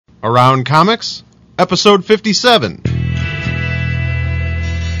Around Comics, Episode 57.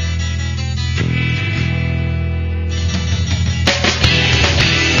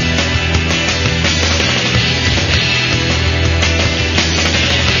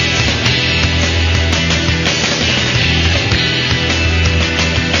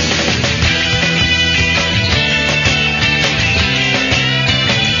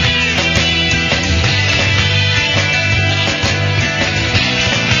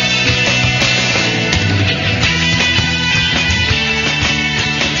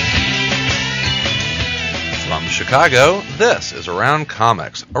 Chicago, this is Around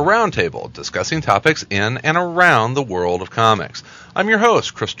Comics, a roundtable discussing topics in and around the world of comics. I'm your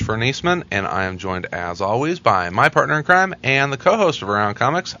host, Christopher Niesman, and I am joined, as always, by my partner in crime and the co-host of Around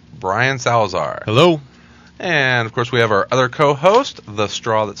Comics, Brian Salazar. Hello. And, of course, we have our other co-host, the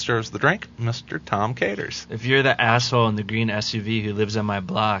straw that stirs the drink, Mr. Tom Caters. If you're the asshole in the green SUV who lives on my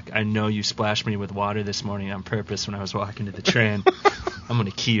block, I know you splashed me with water this morning on purpose when I was walking to the train. I'm going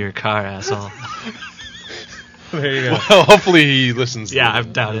to key your car, asshole. There you go. Well, hopefully he listens. Yeah, I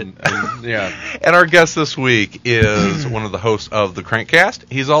doubt it. Yeah. And our guest this week is one of the hosts of the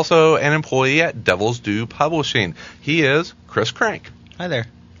Crankcast. He's also an employee at Devil's Due Publishing. He is Chris Crank. Hi there.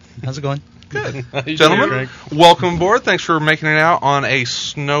 How's it going? Good. Gentlemen, welcome aboard. Thanks for making it out on a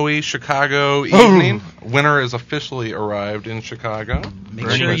snowy Chicago evening. Winter has officially arrived in Chicago. Make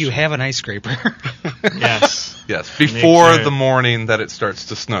sure you have an ice scraper. Yes. Yes, before the morning that it starts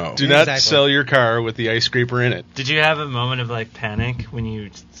to snow. Do not sell your car with the ice scraper in it. Did you have a moment of, like, panic when you...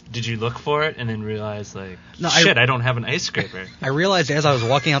 Did you look for it and then realize, like, no, I don't have an ice scraper? I realized as I was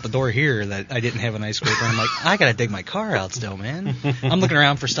walking out the door here that I didn't have an ice scraper. I'm like, I got to dig my car out still, man. I'm looking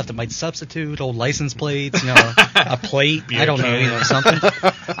around for stuff that might substitute, old license plates, a plate, I don't know, something.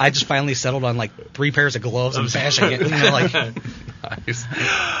 I just finally settled on, like, 3 pairs of gloves and bashing it. Nice.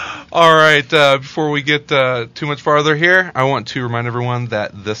 All right, before we get too much farther here, I want to remind everyone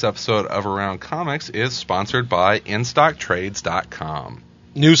that this episode of Around Comics is sponsored by InStockTrades.com.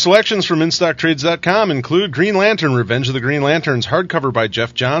 New selections from InStockTrades.com include Green Lantern, Revenge of the Green Lanterns, hardcover by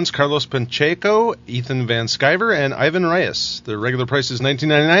Jeff Johns, Carlos Pacheco, Ethan Van Sciver, and Ivan Reyes. The regular price is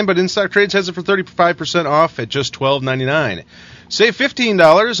 $19.99, but InStockTrades has it for 35% off at just $12.99. Save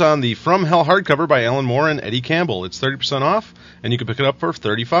 $15 on the From Hell hardcover by Alan Moore and Eddie Campbell. It's 30% off, and you can pick it up for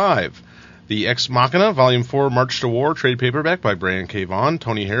 $35. The Ex Machina, Volume 4, March to War, trade paperback by Brian K. Vaughan,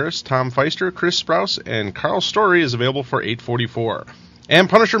 Tony Harris, Tom Feister, Chris Sprouse, and Carl Story is available for $8.44. And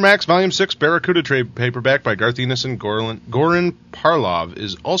Punisher Max Volume 6 Barracuda trade paperback by Garth Ennis and Goran Parlov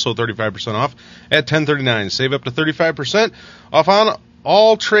is also 35% off at $10.39. Save up to 35% off on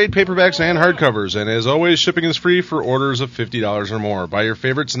all trade paperbacks and hardcovers. And as always, shipping is free for orders of $50 or more. Buy your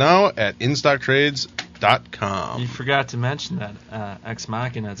favorites now at InStockTrades.com. You forgot to mention that Ex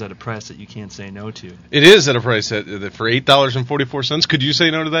Machina is at a price that you can't say no to. It is at a price for $8.44. Could you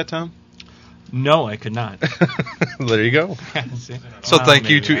say no to that, Tom? No, I could not. There you go. So thank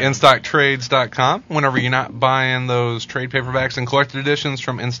you to InStockTrades.com. Whenever you're not buying those trade paperbacks and collected editions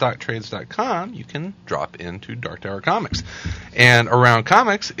from InStockTrades.com, you can drop into Dark Tower Comics. And Around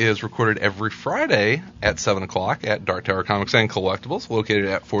Comics is recorded every Friday at 7 o'clock at Dark Tower Comics and Collectibles, located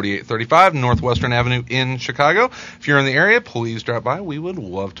at 4835 Northwestern Avenue in Chicago. If you're in the area, please drop by. We would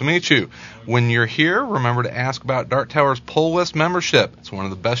love to meet you. When you're here, remember to ask about Dark Tower's Pull List membership. It's one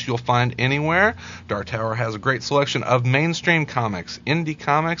of the best you'll find anywhere. Dark Tower has a great selection of mainstream comics, indie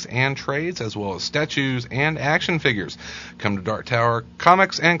comics, and trades, as well as statues and action figures. Come to Dark Tower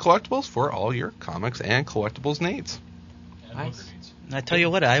Comics and Collectibles for all your comics and collectibles needs. Nice. I tell you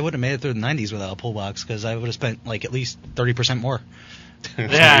what, I would have made it through the 90s without a pull box, because I would have spent like at least 30% more.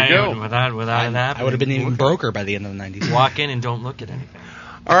 Yeah, without that, I would have been even broker by the end of the 90s. Walk in and don't look at anything.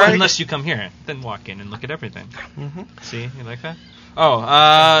 All right. Unless you come here, then walk in and look at everything. Mm-hmm. See, you like that?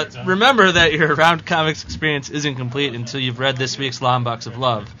 Oh, remember that your Around Comics experience isn't complete until you've read this week's Long Box of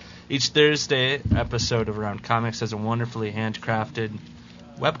Love. Each Thursday episode of Around Comics has a wonderfully handcrafted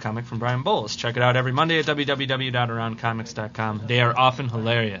webcomic from Brian Bowles. Check it out every Monday at www.aroundcomics.com. They are often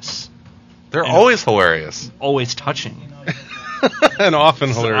hilarious. They're always hilarious. Always touching. And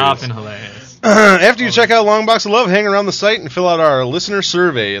often hilarious. Often hilarious. After you check out Long Box of Love, hang around the site and fill out our listener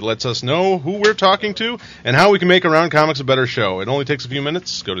survey. It lets us know who we're talking to and how we can make Around Comics a better show. It only takes a few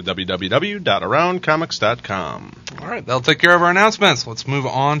minutes. Go to www.aroundcomics.com. All right, that'll take care of our announcements. Let's move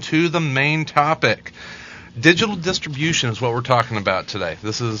on to the main topic. Digital distribution is what we're talking about today.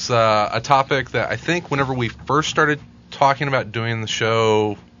 This is a topic that I think whenever we first started talking about doing the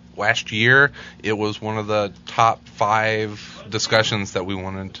show last year, it was one of the top 5 discussions that we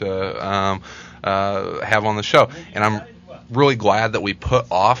wanted to have on the show. And I'm really glad that we put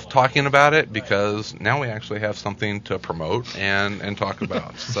off talking about it because now we actually have something to promote and talk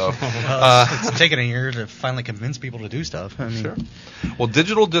about. So it's taken a year to finally convince people to do stuff. I mean, sure. Well,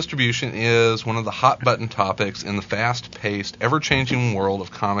 digital distribution is one of the hot button topics in the fast-paced, ever-changing world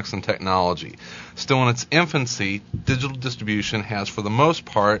of comics and technology. Still in its infancy, digital distribution has, for the most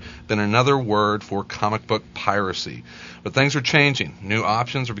part, been another word for comic book piracy. But things are changing. New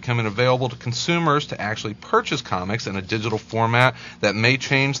options are becoming available to consumers to actually purchase comics in a digital format that may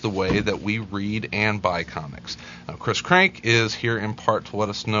change the way that we read and buy comics. Now, Chris Crank is here in part to let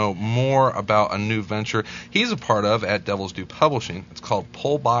us know more about a new venture he's a part of at Devil's Due Publishing. It's called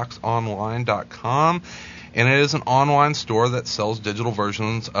PullBoxOnline.com. And it is an online store that sells digital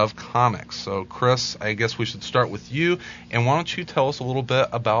versions of comics. So, Chris, I guess we should start with you. And why don't you tell us a little bit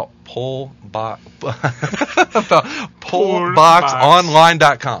about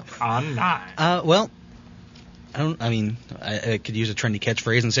PullBoxOnline.com? Online. Well, I could use a trendy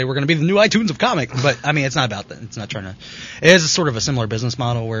catchphrase and say we're going to be the new iTunes of comics, but I mean, it's not about that. It's not trying to. It is sort of a similar business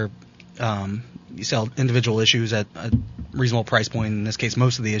model where you sell individual issues at a reasonable price point. In this case,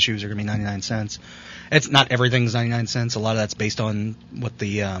 most of the issues are going to be 99 cents. It's not everything's 99 cents. A lot of that's based on what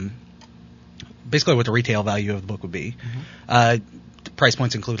the basically what the retail value of the book would be. The price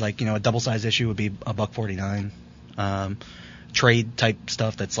points include like a double-sized issue would be $1.49. Trade type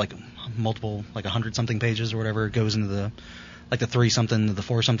stuff that's like multiple, like 100-something pages or whatever, goes into the 3-something to the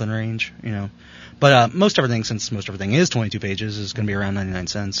 4-something range, But most everything, since most everything is 22 pages, is going to be around 99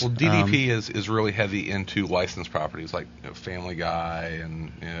 cents. Well, DDP is really heavy into licensed properties like Family Guy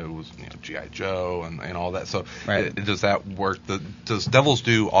and G.I. Joe and all that. So right. Does that work? Does Devil's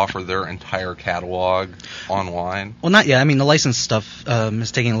Due offer their entire catalog online? Well, not yet. I mean, the licensed stuff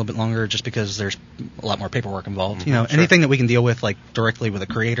is taking a little bit longer just because there's a lot more paperwork involved. Sure. Anything that we can deal with like directly with a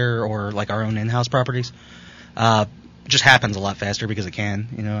creator or like our own in-house properties. Just happens a lot faster because it can.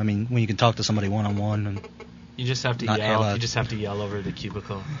 I mean, when you can talk to somebody one-on-one and you just have to yell. You just have to yell over the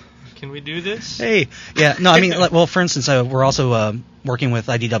cubicle. Can we do this? Hey, yeah, no, I mean, well, for instance, we're also working with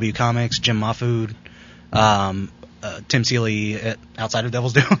IDW Comics, Jim Mahfood, Tim Seeley outside of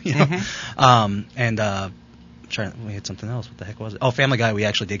Devil's Due, and we had something else. What the heck was it? Oh, Family Guy. We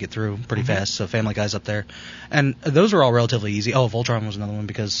actually did get through pretty fast. So Family Guy's up there, and those were all relatively easy. Oh, Voltron was another one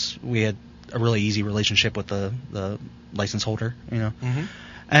because we had a really easy relationship with the license holder,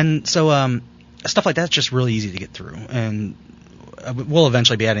 and so stuff like that's just really easy to get through, and we'll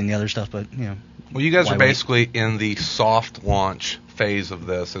eventually be adding the other stuff, but Well, you guys are basically in the soft launch phase of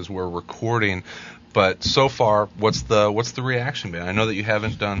this as we're recording, but so far, what's the reaction been? I know that you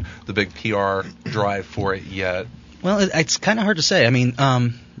haven't done the big PR drive for it yet. Well, it's kind of hard to say. I mean,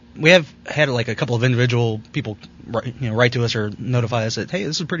 we have had like a couple of individual people write to us or notify us that, hey,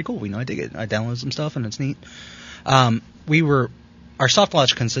 this is pretty cool. I dig it. I downloaded some stuff and it's neat. Our soft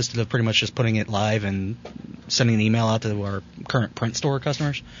launch consisted of pretty much just putting it live and sending an email out to our current print store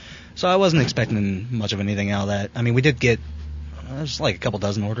customers. So I wasn't expecting much of anything out of that. I mean, we did get like a couple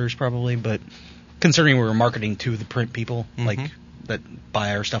dozen orders probably, but considering we were marketing to the print people like that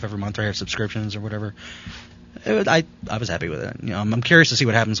buy our stuff every month or have subscriptions or whatever, I was happy with it. I'm curious to see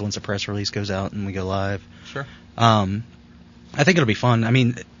what happens once the press release goes out and we go live. Sure. I think it'll be fun. I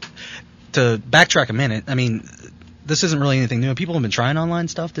mean, to backtrack a minute, I mean, this isn't really anything new. People have been trying online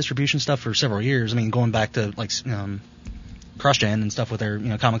stuff, distribution stuff for several years. I mean, going back to like CrossGen and stuff with their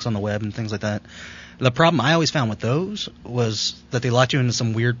comics on the web and things like that. The problem I always found with those was that they locked you into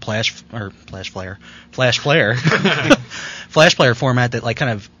some weird flash player format that like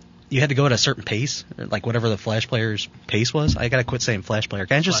kind of you had to go at a certain pace, like whatever the Flash player's pace was. I gotta quit saying Flash player.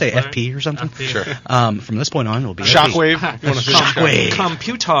 Can I just say FP or something? FP. Sure. From this point on, it'll be Shockwave. Shockwave.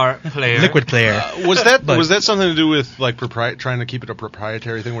 Computer player. Liquid player. Was that something to do with like trying to keep it a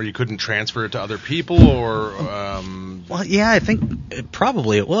proprietary thing where you couldn't transfer it to other people, or? Well, yeah, I think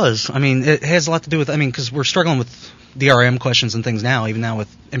probably it was. I mean, it has a lot to do with. I mean, because we're struggling with DRM questions and things now, even now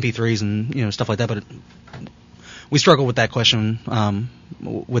with MP3s and stuff like that. But we struggle with that question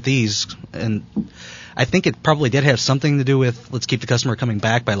with these, and I think it probably did have something to do with let's keep the customer coming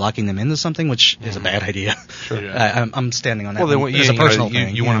back by locking them into something, which is a bad idea. Sure. Yeah. I'm standing on that. Well, it's a personal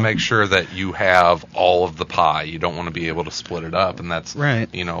thing. You want to make sure that you have all of the pie. You don't want to be able to split it up, and that's right.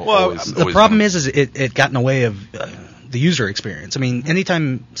 Always, the problem is it got in the way of the user experience. I mean,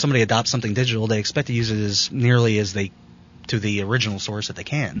 anytime somebody adopts something digital, they expect to use it as nearly as they to the original source that they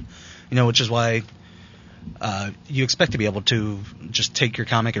can. Which is why you expect to be able to just take your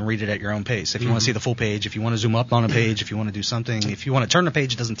comic and read it at your own pace. If you want to see the full page, if you want to zoom up on a page, if you want to do something, if you want to turn a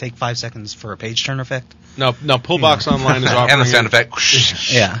page, it doesn't take 5 seconds for a page turn effect. No, Pullbox Online is offering and the sound it,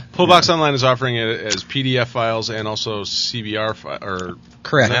 effect. Yeah. Pullbox Online is offering it as PDF files and also CBR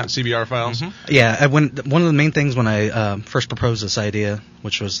Correct. CBR files. Yeah, one of the main things when I first proposed this idea,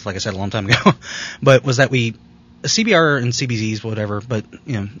 which was, like I said, a long time ago, but was that CBR and CBZs, whatever, but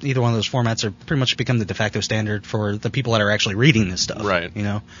either one of those formats are pretty much become the de facto standard for the people that are actually reading this stuff. Right.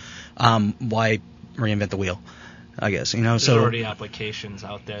 Why reinvent the wheel? I guess There's so. already applications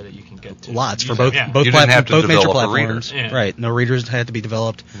out there that you can get to. Lots for both both You didn't have to both major develop a platforms. reader. Yeah. Right. No readers had to be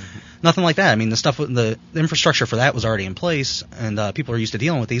developed. Nothing like that. I mean, the stuff with the infrastructure for that was already in place, and people are used to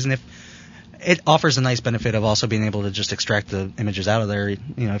dealing with these. And if it offers a nice benefit of also being able to just extract the images out of there,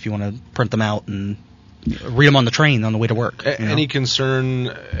 if you want to print them out and read them on the train on the way to work. Any concern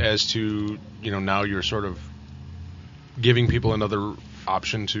as to now you're sort of giving people another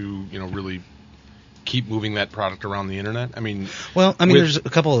option to really keep moving that product around the internet? I mean, there's a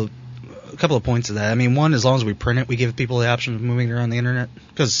couple of points of that. I mean, one, as long as we print it, we give people the option of moving it around the internet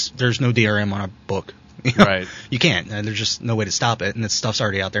because there's no DRM on a book. Right. You can't. There's just no way to stop it, and this stuff's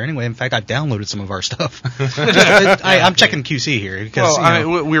already out there anyway. In fact, I've downloaded some of our stuff. I'm checking QC here because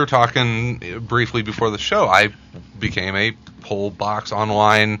We were talking briefly before the show. I became a Pullbox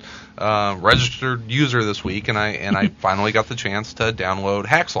Online registered user this week, and I finally got the chance to download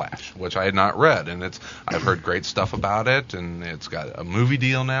Hackslash, which I had not read, and I've heard great stuff about it, and it's got a movie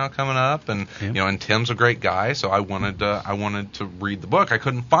deal now coming up, and and Tim's a great guy, so I wanted to read the book. I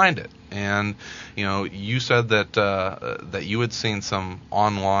couldn't find it, and you said that you had seen some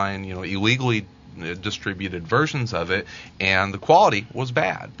online illegally distributed versions of it, and the quality was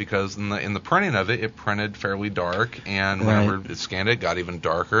bad because in the printing of it printed fairly dark, and whenever it scanned it got even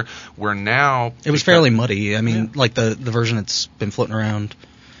darker. Where now it was fairly muddy. I mean, like the version that's been floating around.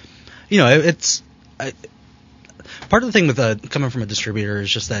 It's part of the thing with coming from a distributor is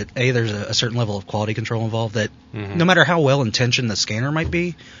just that there's a certain level of quality control involved that no matter how well intentioned the scanner might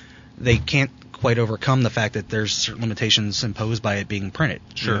be, they can't quite overcome the fact that there's certain limitations imposed by it being printed.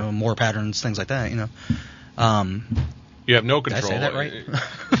 Sure. More patterns, things like that. You have no control. Did I say that right?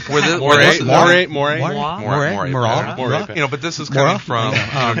 More. But this is coming from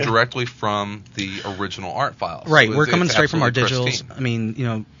directly from the original art files. Right. We're coming straight from our digitals. Pristine. I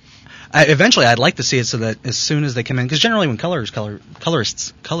mean, eventually, I'd like to see it so that as soon as they come in, because generally when colorists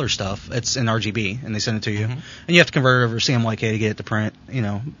color stuff, it's in RGB and they send it to you, and you have to convert it over to CMYK to get it to print,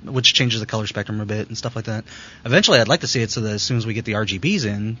 which changes the color spectrum a bit and stuff like that. Eventually, I'd like to see it so that as soon as we get the RGBs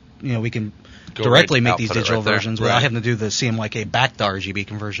in, we can directly make these digital versions without having to do the CMYK back to RGB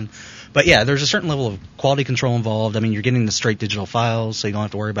conversion. But yeah, there's a certain level of quality control involved. I mean, you're getting the straight digital files, so you don't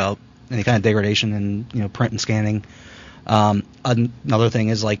have to worry about any kind of degradation in print and scanning. Another thing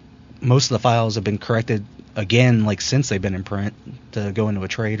is most of the files have been corrected again, since they've been in print to go into a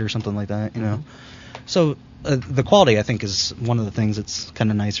trade or something like that, So the quality, I think, is one of the things that's kind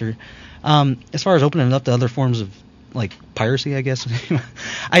of nicer. As far as opening it up to other forms of piracy, I guess.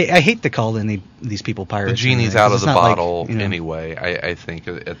 I hate to call these people pirates. The genie's out of the bottle anyway. I think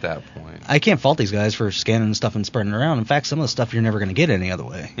at that point. I can't fault these guys for scanning stuff and spreading it around. In fact, some of the stuff you're never going to get any other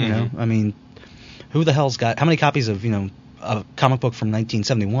way. You know, I mean, who the hell's got how many copies of a comic book from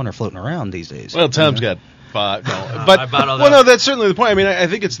 1971 are floating around these days? Well, Tom's got 5. No, but no, that's certainly the point. I mean, I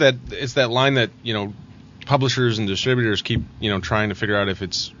think it's that line that publishers and distributors keep trying to figure out if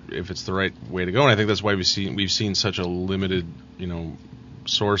it's the right way to go, and I think that's why we've seen such a limited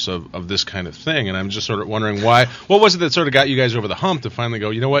source of this kind of thing. And I'm just sort of wondering what was it that sort of got you guys over the hump to finally go,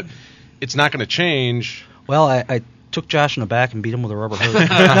 you know what, it's not going to change. Well, I took Josh in the back and beat him with a rubber hose.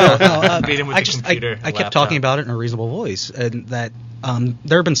 Beat him with the computer. I kept talking about it in a reasonable voice, and that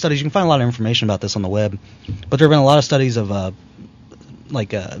there have been studies. You can find a lot of information about this on the web, but there have been a lot of studies of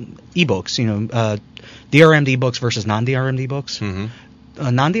ebooks. DRM'd ebooks versus non-DRM'd ebooks.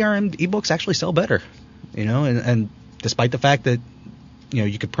 Non-DRM'd ebooks actually sell better. And despite the fact that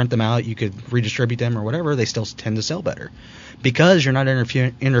you could print them out, you could redistribute them or whatever, they still tend to sell better because you're not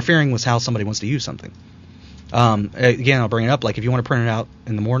interfering with how somebody wants to use something. Again, I'll bring it up. If you want to print it out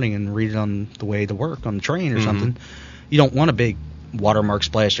in the morning and read it on the way to work on the train or something, you don't want a big watermark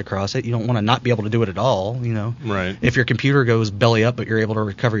splashed across it. You don't want to not be able to do it at all. Right. If your computer goes belly up, but you're able to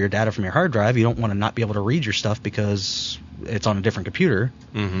recover your data from your hard drive, you don't want to not be able to read your stuff because it's on a different computer.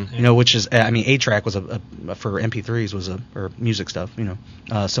 Which is, I mean, 8-track was for MP3s or music stuff.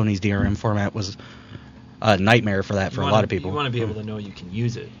 Sony's DRM format was a nightmare for that for a lot of people. You want to be able to know you can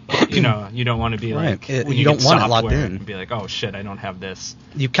use it. You don't want to be right. when you don't want it locked in and be like, oh shit, I don't have this.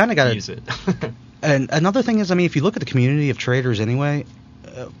 You kind of got to use it. And another thing is, I mean, if you look at the community of traders anyway,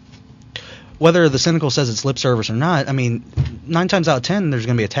 whether the Cynical says it's lip service or not, I mean, 9 times out of 10, there's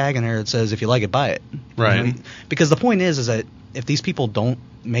going to be a tag in there that says, if you like it, buy it. Right. You know? Because the point is that if these people don't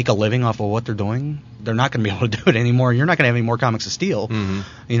make a living off of what they're doing, they're not going to be able to do it anymore. You're not going to have any more comics to steal. Mm-hmm.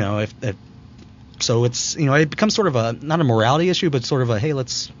 You know, if so it's, you know, it becomes sort of a, not a morality issue, but sort of a, hey,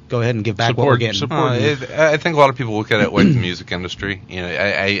 let's go ahead and give back what we're getting. I think a lot of people look at it like the music industry. You know,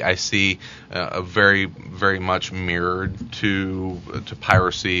 I see a very, very much mirrored to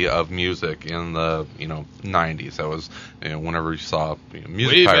piracy of music in the 90s. That was whenever you saw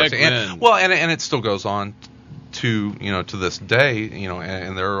music Way piracy, back then. and it still goes on to this day,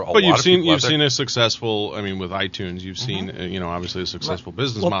 and there are a lot But of people you've out there. seen a successful, I mean, with iTunes, you've seen obviously a successful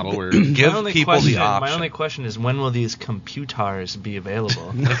business model where Give my only people question, the option. My only question is, when will these computers be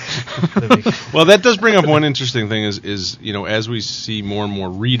available? Well, that does bring up one interesting thing is as we see more and more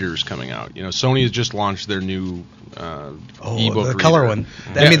readers coming out, Sony has just launched their new ebook the color reader. one.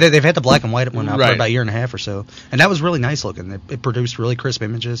 I mean, they've had the black and white one out for Right. about a year and a half or so, and that was really nice looking. It produced really crisp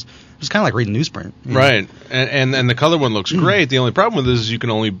images. It was kind of like reading newsprint. you know? Right, and the color one looks great. The only problem with this is you can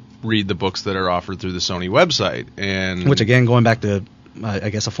only read the books that are offered through the Sony website, and Which again, going back to I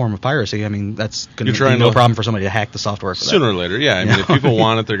guess a form of piracy. I mean, that's going You're to trying be no to- problem for somebody to hack the software for sooner that. or later, yeah. I mean, if people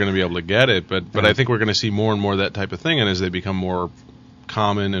want it, they're going to be able to get it. But I think we're going to see more and more of that type of thing, and as they become more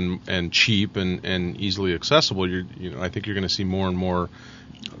common and cheap and easily accessible, I think you're going to see more and more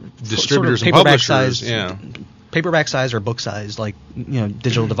distributors Sort of and paperback publishers. size, Yeah. paperback size or book size, like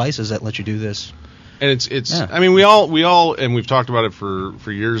digital devices that let you do this. And it's Yeah. I mean we all and we've talked about it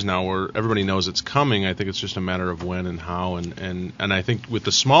for years now where everybody knows it's coming. I think it's just a matter of when and how and I think with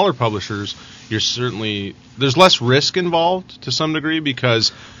the smaller publishers there's less risk involved to some degree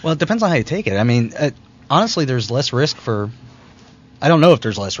because Well, it depends on how you take it. I mean, honestly, there's less risk for. I don't know if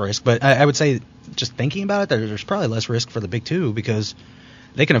there's less risk, but I would say just thinking about it, there's probably less risk for the big two because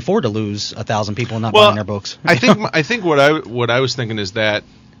they can afford to lose 1,000 people not buying their books. I think what I was thinking is that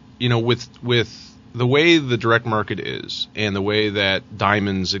with the way the direct market is and the way that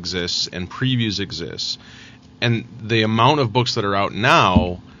Diamonds exists and Previews exists and the amount of books that are out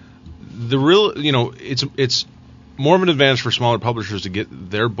now, the real it's more of an advantage for smaller publishers to get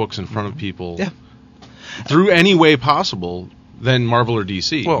their books in front of people through any way possible than Marvel or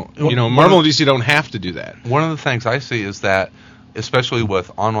DC. Well, Marvel and DC don't have to do that. One of the things I see is that, especially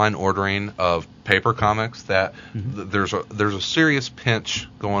with online ordering of paper comics, that there's a serious pinch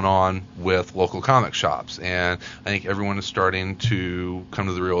going on with local comic shops, and I think everyone is starting to come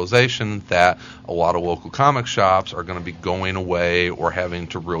to the realization that a lot of local comic shops are going to be going away or having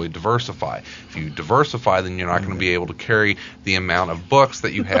to really diversify. If you diversify, then you're not going to be able to carry the amount of books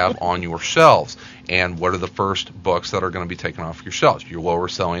that you have on your shelves. And what are the first books that are going to be taken off your shelves? Your lower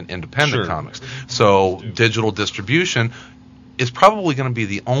selling independent comics. So digital distribution is probably going to be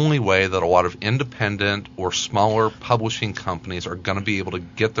the only way that a lot of independent or smaller publishing companies are going to be able to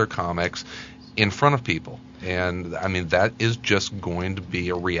get their comics in front of people. And, I mean, that is just going to be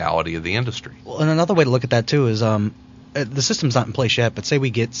a reality of the industry. Well, and another way to look at that, too, is the system's not in place yet, but say we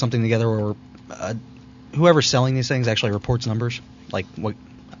get something together where whoever's selling these things actually reports numbers, like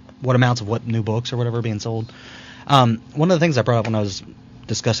what amounts of what new books or whatever are being sold. One of the things I brought up when I was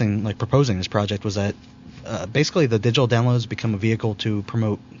discussing, proposing this project was that basically the digital downloads become a vehicle to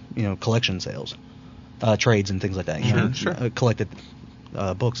promote, collection sales, trades and things like that. Sure. Collected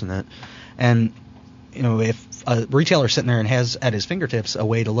books and that. And, if a retailer's sitting there and has at his fingertips a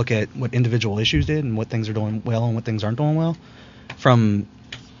way to look at what individual issues did and what things are doing well and what things aren't doing well from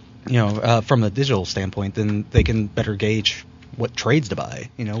a digital standpoint, then they can better gauge what trades to buy,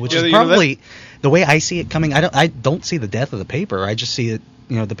 which is probably the way I see it coming. I don't see the death of the paper. I just see it,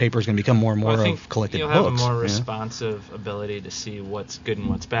 the paper is going to become more and more of collected you'll books. You'll have a more responsive ability to see what's good and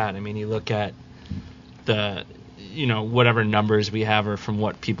what's bad. I mean, you look at the, whatever numbers we have are from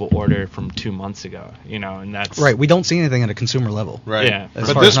what people ordered from 2 months ago, and that's... Right, we don't see anything at a consumer level. Right. Yeah.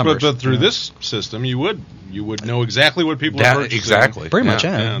 But through this system, you would know exactly what people are purchasing. Exactly. Pretty much,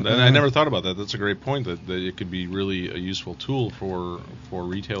 yeah. And I never thought about that. That's a great point, that it could be really a useful tool for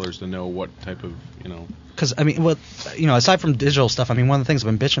retailers to know what type of, Because, aside from digital stuff, one of the things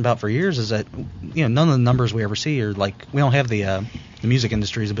I've been bitching about for years is that, none of the numbers we ever see are we don't have the music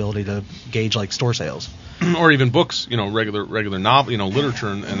industry's ability to gauge, store sales. Or even books, regular novel, literature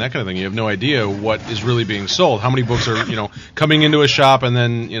and that kind of thing. You have no idea what is really being sold. How many books are, coming into a shop and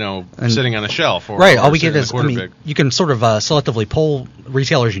then, sitting on a shelf. Right. All we get sitting in a is, quarter bag. you can sort of selectively poll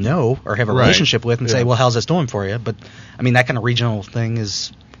retailers or have a relationship with and say, well, how's this doing for you? But, that kind of regional thing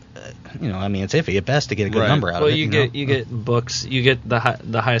is I mean, it's iffy at best to get a good Right. number out Well, of it. you get books. You get the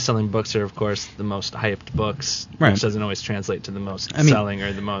highest selling books are, of course, the most hyped books, Right. which doesn't always translate to the most I mean- selling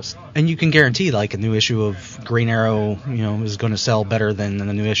or the most. And you can guarantee, like, a new issue of Green Arrow, is going to sell better than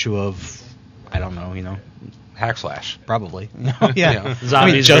a new issue of, I don't know, Hack Slash. probably. Yeah.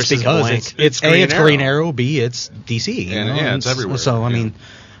 Zombies just versus because Blank. it's Green A, it's Arrow. Green Arrow, B, it's DC. And, it's everywhere. So, I Yeah. mean,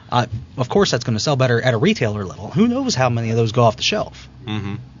 of course that's going to sell better at a retailer level. Who knows how many of those go off the shelf?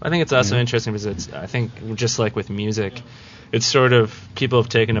 Mm-hmm. I think it's also interesting because I think just like with music, it's sort of people have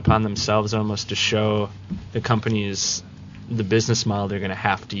taken upon themselves almost to show the companies the business model they're going to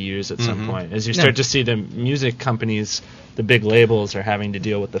have to use at some point. As you start to see the music companies, the big labels are having to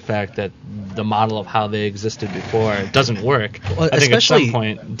deal with the fact that the model of how they existed before doesn't work. Well, I think at some especially-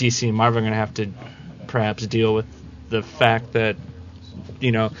 point DC and Marvel are going to have to perhaps deal with the fact that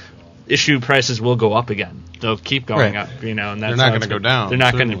issue prices will go up again. They'll keep going Right. up, and that's They're not how gonna it's go down, They're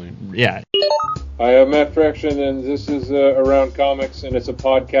not certainly. going to, yeah. Hi, I'm Matt Fraction, and this is Around Comics, and it's a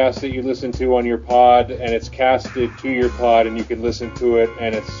podcast that you listen to on your pod, and it's casted to your pod, and you can listen to it,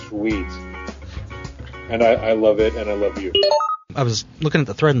 and it's sweet. And I love it, and I love you. I was looking at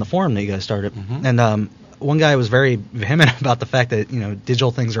the thread in the forum that you guys started, and one guy was very vehement about the fact that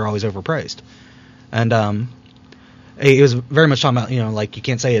digital things are always overpriced, and he was very much talking about like you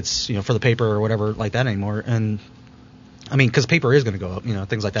can't say it's for the paper or whatever like that anymore, and I mean because paper is going to go up,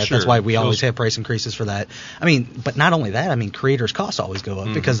 things like that. Sure. That's why we So always have price increases for that. I mean, but not only that, I mean creators' costs always go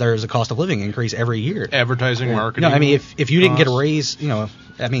up because there is a cost of living increase every year. Advertising, marketing. No, I mean if you didn't get a costs. raise,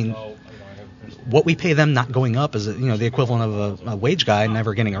 I mean. What we pay them not going up is the equivalent of a wage guy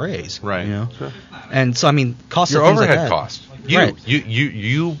never getting a raise, Right. And so I mean, costs Your of things like overhead that. cost. Right.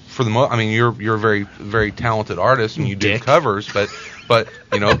 You for the most. I mean, you're a very very talented artist and you do Dick. covers, but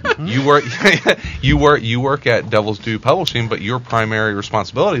you work at Devil's Due Publishing, but your primary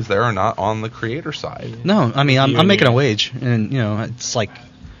responsibilities there are not on the creator side. No, I mean I'm and making you. a wage, and it's like,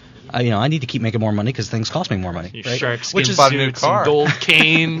 I need to keep making more money because things cost me more money. Your right? shark skin Which is bought a new suits car. and gold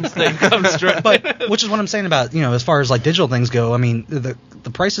canes that come straight. but which is what I'm saying about as far as like digital things go. I mean the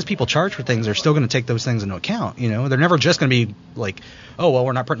prices people charge for things are still going to take those things into account. They're never just going to be like, oh well,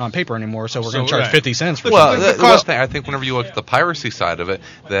 we're not printing on paper anymore, so we're going to charge right. 50 cents for Well, something. the cost thing. I think whenever you look at the piracy side of it,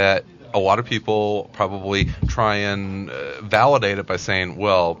 that a lot of people probably try and validate it by saying,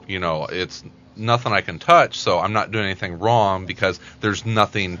 well, it's nothing I can touch, so I'm not doing anything wrong because there's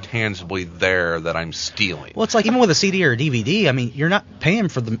nothing tangibly there that I'm stealing. Well, it's like even with a CD or a DVD. I mean, you're not paying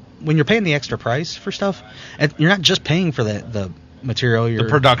for when you're paying the extra price for stuff, and you're not just paying for the material. You're,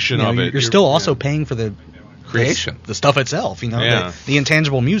 production of it. You're still also paying for the Creation. the stuff itself. Yeah. the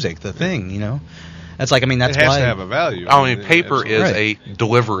intangible music, the thing. That's like, I mean, that's It has why to have a value. I mean, paper is Right. a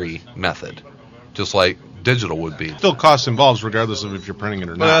delivery method, just like digital would be. Still cost involved regardless of if you're printing it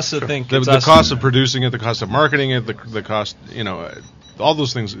or But not. I also think the it's also- cost of producing it, the cost of marketing it, the cost, all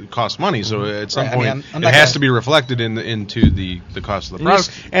those things cost money. So at some Right, I mean, point, I'm it not has gonna- to be reflected into the cost of the And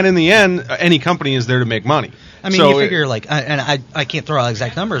product. And in the end, any company is there to make money. I mean, So you figure I can't throw out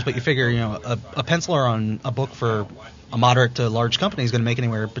exact numbers, but you figure a penciler on a book for a moderate to large company is going to make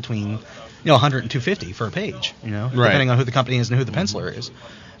anywhere between 100 and 250 for a page, depending on who the company is and who the penciler is.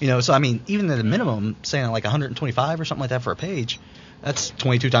 So I mean, even at a minimum, saying like 125 or something like that for a page, that's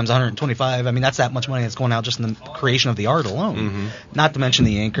 22 times 125. I mean, that's that much money that's going out just in the creation of the art alone. Not to mention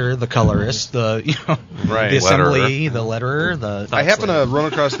the inker, the colorist, the Right. the assembly, the letterer, the. I happen to run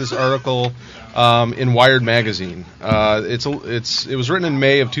across this article in Wired magazine. It was written in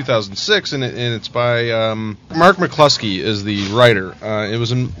May of 2006, and it's by Mark McCluskey is the writer. It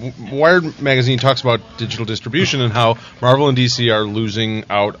was in Wired magazine. Talks about digital distribution and how Marvel and DC are losing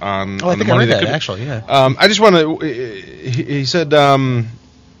out on. Oh, I on think the I money read that could- actually. Yeah. I just want to. He said,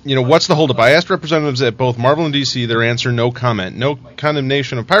 what's the holdup? I asked representatives at both Marvel and DC. Their answer: no comment, no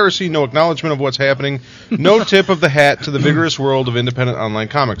condemnation of piracy, no acknowledgement of what's happening, no tip of the hat to the vigorous world of independent online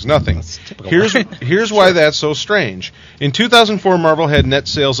comics. Nothing. Here's why that's so strange. In 2004, Marvel had net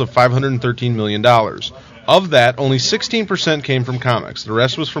sales of $513 million. Of that, only 16% came from comics. The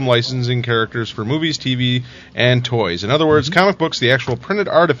rest was from licensing characters for movies, TV, and toys. In other words, comic books, the actual printed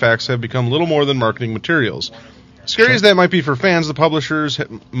artifacts, have become little more than marketing materials. Scary as that might be for fans, the publishers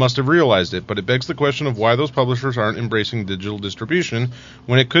must have realized it, but it begs the question of why those publishers aren't embracing digital distribution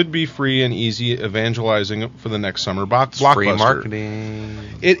when it could be free and easy evangelizing for the next summer blockbuster. Free marketing.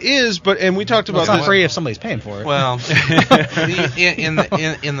 It is, and we talked about It's not this. free if somebody's paying for it. Well, in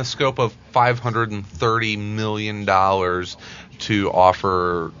the scope of $530 million to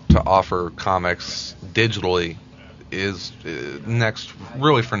offer comics digitally is next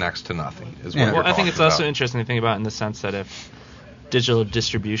for next to nothing. Is what Yeah. we're Well, I think talking it's also about. interesting to think about in the sense that if digital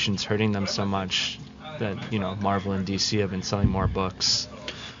distribution's hurting them so much that, Marvel and DC have been selling more books.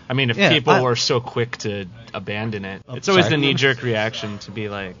 I mean, if people were so quick to abandon it, it's always the knee-jerk reaction to be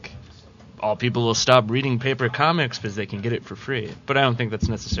like, all people will stop reading paper comics because they can get it for free. But I don't think that's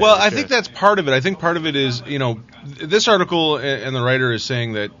necessarily Well, I true. think that's part of it. I think part of it is, this article and the writer is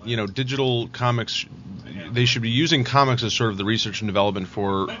saying that, digital comics, they should be using comics as sort of the research and development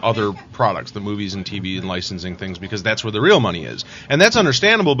for other products, the movies and TV and licensing things, because that's where the real money is. And that's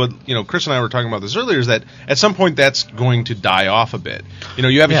understandable, but, Chris and I were talking about this earlier, is that at some point that's going to die off a bit.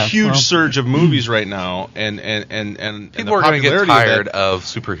 You have a huge surge of movies right now, and people are going to get tired of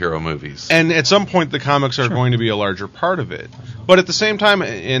superhero movies. And at some point, the comics are going to be a larger part of it. But at the same time,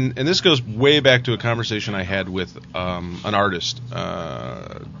 and this goes way back to a conversation I had with an artist.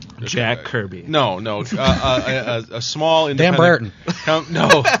 Jack Kirby. No. A small independent... Dan Brereton.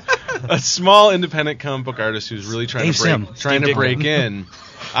 No. A small independent comic book artist who's really trying to break in.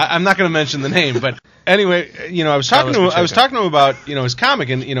 I'm not going to mention the name, but anyway, I was talking to him about his comic,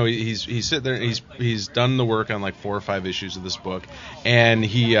 and he's sitting there, and he's done the work on like 4 or 5 issues of this book, and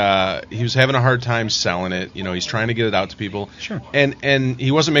he was having a hard time selling it. He's trying to get it out to people, sure, and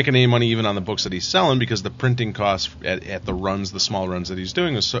he wasn't making any money even on the books that he's selling because the printing costs at the small runs that he's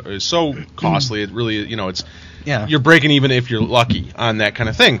doing is so costly. It really it's. Yeah. You're breaking even if you're lucky on that kind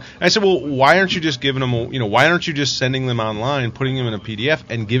of thing. And I said, well, why aren't you just giving them, why aren't you just sending them online, putting them in a PDF,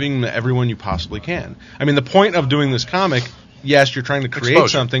 and giving them to everyone you possibly can? I mean, the point of doing this comic, yes, you're trying to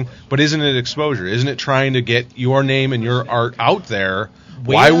create something, but isn't it exposure? Isn't it trying to get your name and your art out there?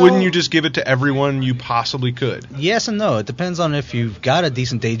 Why wouldn't you just give it to everyone you possibly could? Yes and no. It depends on if you've got a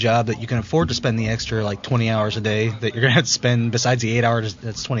decent day job that you can afford to spend the extra 20 hours a day that you're going to have to spend besides the 8 hours.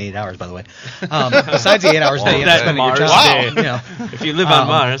 That's 28 hours, by the way. Besides the 8 hours a day you have to spend at your job. Wow. If you live on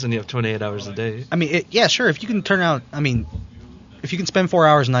Mars and you have 28 hours a day. I mean, sure. If you can if you can spend 4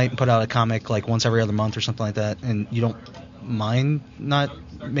 hours a night and put out a comic once every other month or something like that, and you don't mind not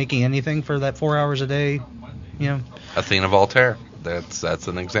making anything for that 4 hours a day, Athena Voltaire. That's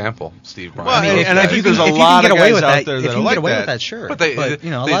an example. Steve Bryant. Well, I think there's a lot of guys out there that are like that. If you can get away with that, sure. But a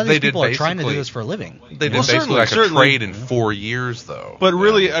lot of these people are trying to do this for a living. They did basically a trade in 4 years, though. But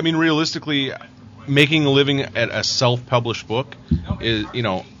really, realistically, making a living at a self-published book is,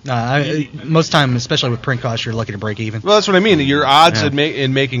 most time, especially with print costs, you're lucky to break even. Well, that's what I mean. Your odds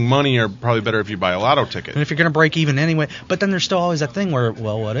in making money are probably better if you buy a lotto ticket. And if you're going to break even anyway. But then there's still always that thing where,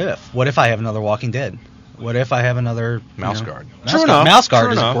 well, what if? What if I have another Walking Dead? What if I have another Mouse Guard? Mouse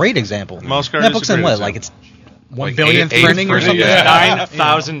Guard is a great example. Mouse Guard that book's in what? It's 1 billion printing or something.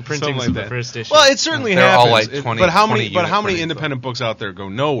 9,000 printings in the first issue. Well, it certainly They're happens. all 20, but how many? 20 But how many unit independent books out there go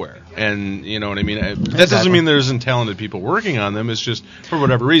nowhere? And you know what I mean. That doesn't mean there isn't talented people working on them. It's just for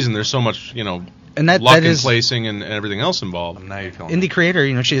whatever reason there's so much and that luck is and placing and everything else involved. Now you're telling indie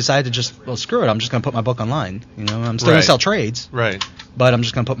creator. She decided to just screw it. I'm just going to put my book online. I'm still going to sell trades. Right. But I'm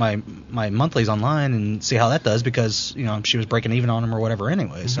just going to put my monthlies online and see how that does because she was breaking even on them or whatever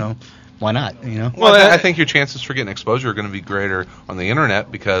anyway. So why not? Well, I think your chances for getting exposure are going to be greater on the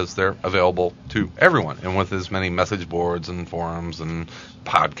internet because they're available to everyone, and with as many message boards and forums and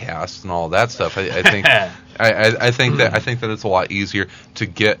podcasts and all that stuff, I think I think that it's a lot easier to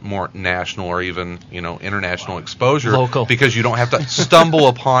get more national or even international exposure. Local. Because you don't have to stumble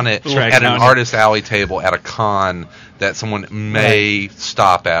upon it at an artist alley table at a con that someone may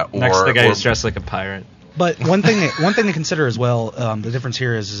stop at. Next to the guy who's dressed like a pirate. But one thing to consider as well, the difference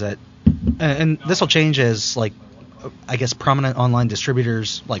here is that, and this will change as I guess prominent online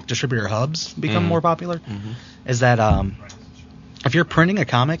distributors like distributor hubs become more popular. Mm-hmm. Is that if you're printing a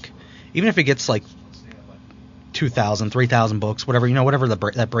comic, even if it gets 2,000, 3,000 books, whatever whatever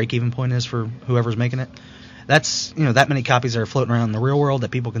that break even point is for whoever's making it, that's that many copies that are floating around in the real world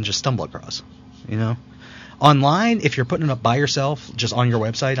that people can just stumble across. Online, if you're putting it up by yourself, just on your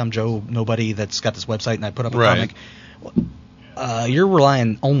website, I'm Joe Nobody that's got this website and I put up a comic. You're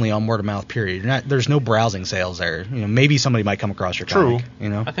relying only on word of mouth. Period. There's no browsing sales there. Maybe somebody might come across your comic.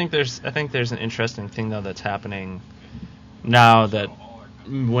 I think there's an interesting thing though that's happening now that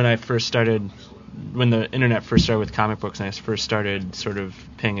when the internet first started with comic books and I first started sort of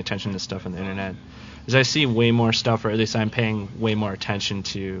paying attention to stuff on the internet, is I see way more stuff, or at least I'm paying way more attention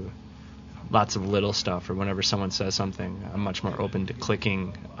to lots of little stuff, or whenever someone says something, I'm much more open to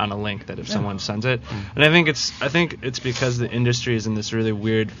clicking on a link that if someone sends it. And I think it's because the industry is in this really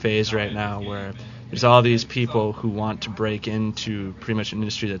weird phase right now where there's all these people who want to break into pretty much an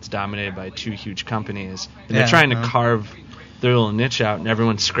industry that's dominated by two huge companies, and they're trying to carve their little niche out, and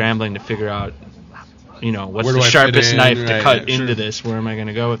everyone's scrambling to figure out what's Where the do I fit sharpest in? knife to Right, cut yeah, into sure. this? Where am I going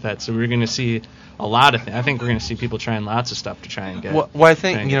to go with that? So we're going to see a lot of things. I think we're going to see people trying lots of stuff to try and get. Well, I try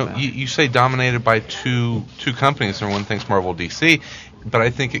think and get that. you say dominated by two companies. Everyone thinks Marvel, DC, but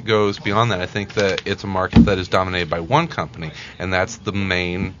I think it goes beyond that. I think that it's a market that is dominated by one company, and that's the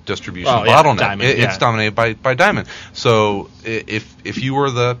main distribution bottleneck. Diamond, It's dominated by Diamond. So if you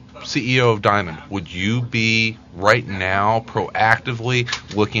were the CEO of Diamond, would you be right now proactively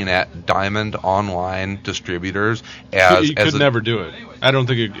looking at Diamond online distributors as You could a, never do it. I don't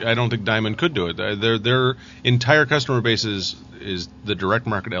think Diamond could do it. Their entire customer base is the direct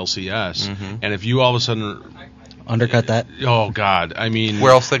market LCS, and if you all of a sudden Undercut that. oh God, I mean,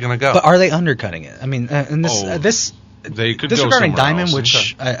 where else are they going to go? But are they undercutting it? I mean, and this they could this go regarding somewhere Diamond, else.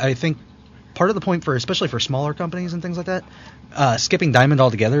 which I think part of the point especially for smaller companies and things like that, skipping Diamond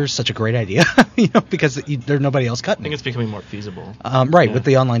altogether is such a great idea, because there's nobody else I cutting think it. it's becoming more feasible. Right, Yeah. with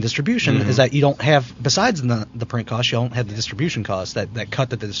the online distribution, is that you don't have, besides the print cost, you don't have the distribution cost, that cut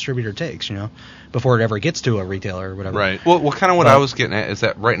that the distributor takes, before it ever gets to a retailer or whatever. Right. Well, kind of what But- I was getting at is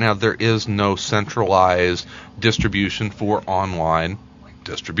that right now there is no centralized distribution for online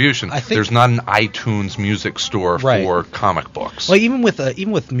distribution. I think- There's not an iTunes music store Right. for comic books. Well, even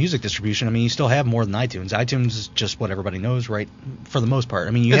with music distribution, I mean, you still have more than iTunes. iTunes is just what everybody knows, right? For the most part.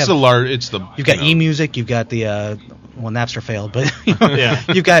 I mean, It's you've got eMusic, you've got the Napster failed, but Yeah.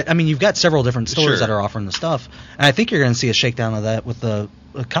 you've got several different stores Sure. that are offering the stuff, and I think you're going to see a shakedown of that with the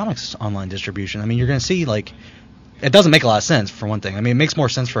comics online distribution. I mean, you're going to see it doesn't make a lot of sense for one thing. I mean, it makes more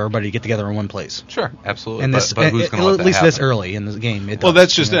sense for everybody to get together in one place. Sure, absolutely. And but who's going to let at that least this happen? early in the game. It Well, does,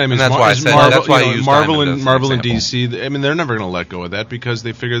 that's just. you know? I mean, And that's Mar- why I is said- Marvel, that's why I you know, use Marvel Diamond and as an Marvel and example. DC. I mean, they're never going to let go of that because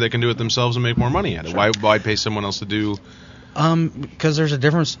they figure they can do it themselves and make more money at it. Why pay someone else to do? Because there's a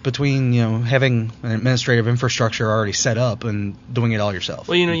difference between having an administrative infrastructure already set up and doing it all yourself.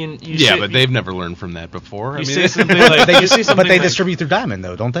 Well, you Yeah, say, but they've never learned from that before. I you mean, say something like They you say something but they like- distribute through Diamond,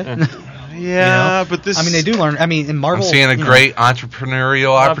 though, don't they? yeah, but this. I mean, they do learn. I mean, in I'm Marvel, seeing a great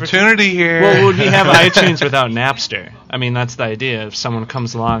entrepreneurial opportunity here. Well, would we have iTunes without Napster? I mean, that's the idea. If someone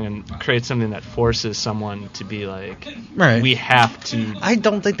comes along and creates something that forces someone to be like, Right. we have to. I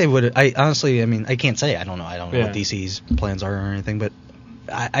don't think they would. I honestly, I mean, I can't say. I don't know. I don't know Yeah. what DC's plans are or anything, but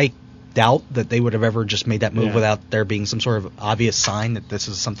I doubt that they would have ever just made that move Yeah. without there being some sort of obvious sign that this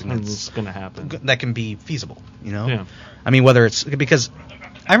is something It's that's going to happen. that can be feasible. Yeah. I mean, whether it's because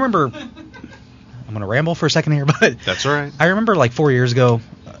I remember. I'm going to ramble for a second here, but That's all right. I remember like 4 years ago,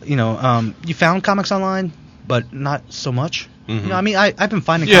 you found comics online, but not so much. Mhm. I mean, I've been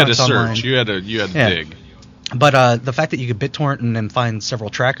finding You had to comics online. search. You had to Yeah. dig. But the fact that you could BitTorrent and then find several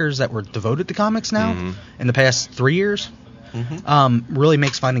trackers that were devoted to comics now Mhm. in the past 3 years really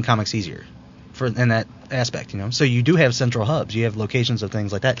makes finding comics easier in that aspect. So you do have central hubs. You have locations of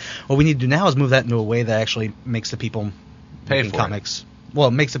things like that. What we need to do now is move that into a way that actually makes the people Pay making for it. comics. Well,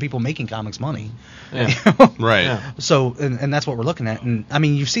 it makes the people making comics money. Yeah. Right. Yeah. So, and that's what we're looking at. And I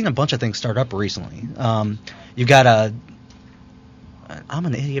mean, you've seen a bunch of things start up recently. You've got I'm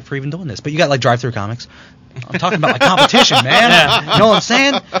an idiot for even doing this, but you got like Drive-Thru Comics. I'm talking about like competition, man. You know what I'm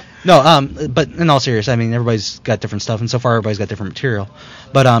saying? No, but in all seriousness, I mean, everybody's got different stuff, and so far everybody's got different material.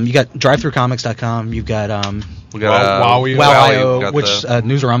 But you got DriveThruComics.com. You've got We got Wowie. WowIO, got which the-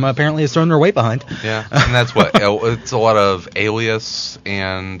 Newsarama apparently has thrown their weight behind. yeah, and that's what it's a lot of Alias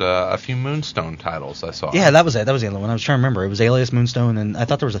and a few Moonstone titles I saw. Yeah, that was it. That was the other one. I was trying to remember. It was Alias, Moonstone, and I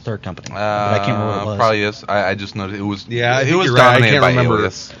thought there was a third company, but I can't remember what it was. Probably is. I just noticed it was. Yeah, I it think was you're right. I dominated can't by remember.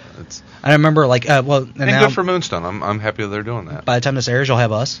 Alias. It's, I remember and and now good for Moonstone. I'm happy they're doing that. by the time this airs, you'll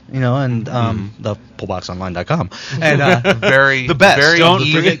have us, and the pullboxonline.com, and Very The best. Very Don't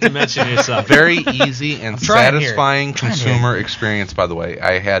easy, forget to mention yourself. very easy and trying here. satisfying Trying here. consumer experience. By the way,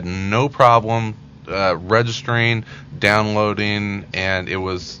 I had no problem registering, downloading, and it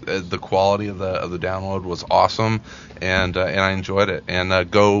was the quality of the download was awesome, and I enjoyed it. And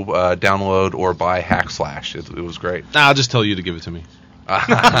go download or buy Hackslash. It was great. I'll just tell you to give it to me.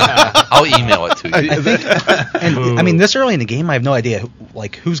 I'll email it to you. I think, and I mean, this early in the game, I have no idea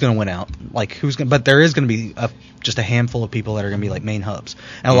who's going to win out, but there is going to be just a handful of people that are going to be like main hubs,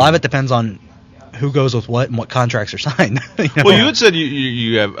 and a lot of it depends on who goes with what and what contracts are signed. Well, you had said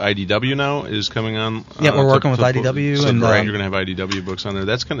you have IDW now is coming on. Yeah, we're working with IDW, so and, you're going to have IDW books on there.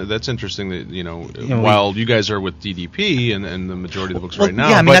 That's interesting that while you guys are with DDP and the majority of the books right now.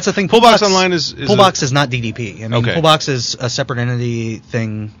 Yeah, I mean but that's the thing. Pullbox Online is Pullbox is not DDP. I mean, Okay. Pullbox is a separate entity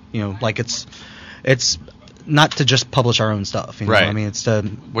thing. Like it's not to just publish our own stuff. You know? Right. I mean, it's to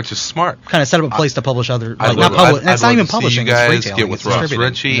which is smart. kind of set up a place to publish other. I'd Not love- publish. That's I'd not even love to see publishing. you guys it's retailing. get with it's Ross distributing,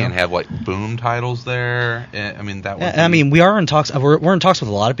 Ritchie you know? and have like boom titles there. I mean, that would. I mean, we are in talks. We're in talks with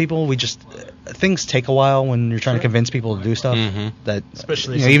a lot of people. We just things take a while when you're trying to convince people to do stuff. That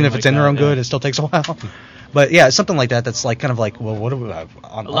Especially you know, even if something it's like in their that, own good, yeah. it still takes a while. But yeah, something like that. That's like kind of like, well, what do we have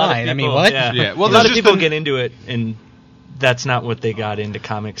online? A lot of people, I mean, what? Yeah. Yeah, well, a lot there's of just people been- get into it, and that's not what they got into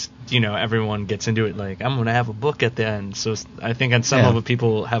comics. You know, everyone gets into it like, I'm going to have a book at the end. So I think on some Yeah. level,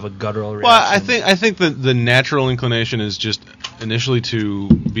 people have a guttural reaction. Well, I think that the natural inclination is just initially to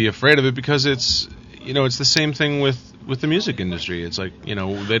be afraid of it because it's it's the same thing with the music industry. It's like they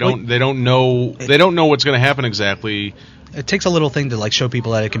don't know what's going to happen exactly. It takes a little thing to like show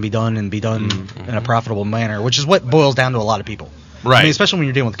people that it can be done and be done in a profitable manner, which is what boils down to a lot of people. Right. I mean, especially when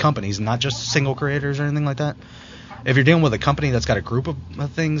you're dealing with companies, not just single creators or anything like that. If you're dealing with a company that's got a group of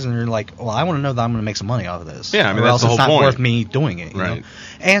things, and you're like, well, I want to know that I'm going to make some money off of this. Yeah, I mean, or that's else the it's whole not point. worth me doing it. You Right. know?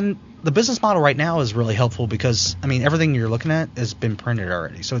 And the business model right now is really helpful because, I mean, everything you're looking at has been printed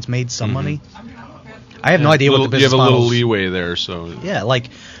already, so it's made some money. I have no idea what the You business have a little model is. leeway there, so Yeah, like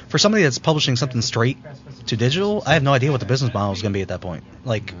for somebody that's publishing something straight to digital, I have no idea what the business model is going to be at that point.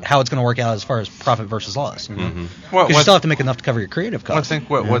 Like how it's going to work out as far as profit versus loss. You know? Well, 'Cause you still have to make enough to cover your creative Well, I costs. think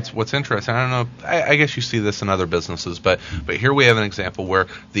what's interesting. I don't know. I guess you see this in other businesses, but here we have an example where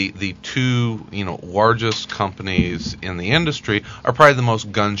the two largest companies in the industry are probably the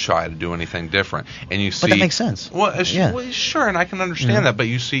most gun shy to do anything different. And you see, that makes sense. Well, Yeah. well, sure, and I can understand that. But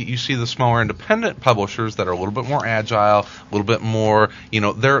you see the smaller independent publishers that are a little bit more agile, a little bit more.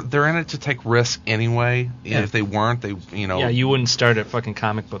 They're in it to take risks anyway. Yeah. If they weren't, they yeah, you wouldn't start a fucking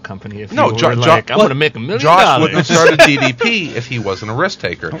comic book company if No, you were Jo- like, Jo- I'm going to make $1 million. Josh wouldn't have started DDP if he wasn't a risk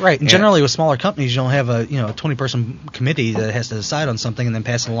taker. Right, and generally with smaller companies, you don't have a 20-person committee that has to decide on something and then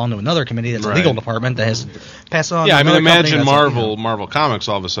pass it along to another committee that's a Right. legal department that has to pass it on. yeah, to I mean, another company imagine that's Marvel Comics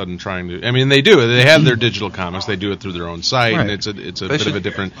all of a sudden trying to. I mean, they do. They have their digital comics. They do it through their own site, and Right. it's a They bit of should a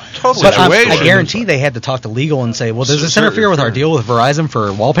different totally But situation. I guarantee they had to talk to legal and say, well, does this Sure, interfere with our sure. deal with Verizon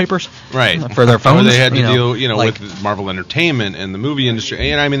for wallpapers? Right. For their Or phones? they had to You know, deal, like- with Marvel Entertainment and the movie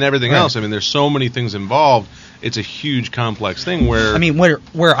industry, and I mean everything Right. else. I mean, there's so many things involved. It's a huge, complex thing. Where I mean, where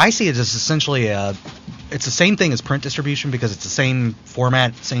I see it is essentially it's the same thing as print distribution because it's the same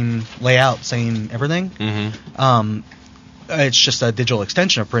format, same layout, same everything. It's just a digital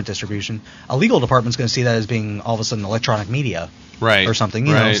extension of print distribution. A legal department's going to see that as being all of a sudden electronic media right or something,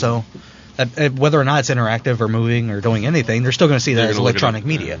 you know. right. So whether or not it's interactive or moving or doing anything, they're still going to see that They're as gonna look at electronic it.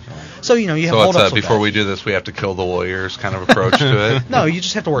 media. So you have So hold-ups let's, with before that. we do this, we have to kill the lawyers kind of approach to it. No, you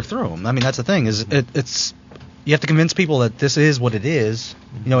just have to work through them. I mean, that's the thing is it's you have to convince people that this is what it is.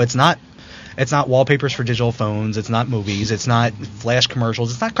 You know, it's not wallpapers for digital phones. It's not movies. It's not flash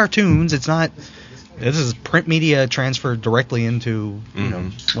commercials. It's not cartoons. It's not. This is print media transferred directly into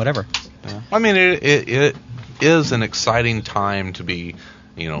whatever. I mean, it is an exciting time to be,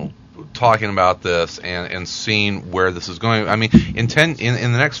 talking about this and seeing where this is going. I mean, in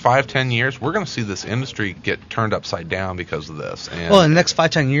the next 5-10 years, we're going to see this industry get turned upside down because of this. And Well, in the next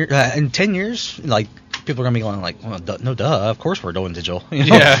 5-10 years, in 10 years, like people are going to be going like, well, no, duh, of course we're going digital. You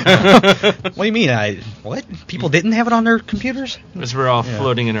know? Yeah. What do you mean? What? People didn't have it on their computers? Because we're all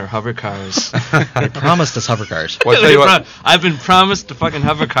floating in our hover cars. They promised us hover cars. well, I'll tell you what, I've been promised a fucking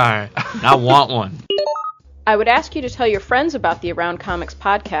hover car. Now I want one. I would ask you to tell your friends about the Around Comics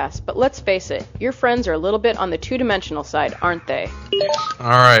podcast, but let's face it, your friends are a little bit on the two-dimensional side, aren't they? all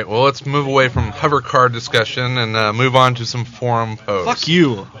right, well, let's move away from hover car discussion and move on to some forum posts. Fuck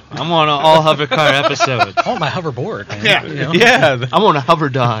you. I'm on an all hover car episode. I want my hoverboard, man. You know? Yeah. I'm on a hover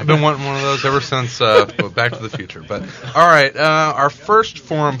dog. I've been wanting one of those ever since Back to the Future. But all right, our first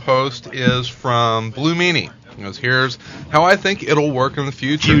forum post is from Blue Meanie. He goes, here's how I think it'll work in the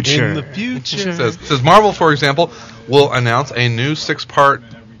future. Future. In the future. Says Marvel, for example, will announce a new 6-part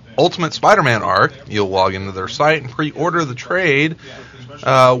Ultimate Spider-Man arc. You'll log into their site and pre-order the trade,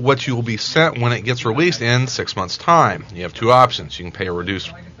 what you will be sent when it gets released in 6 months' time. You have two options. You can pay a reduced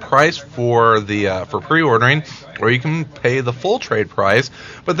price for pre-ordering, or you can pay the full trade price,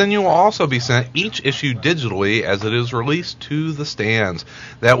 but then you will also be sent each issue digitally as it is released to the stands.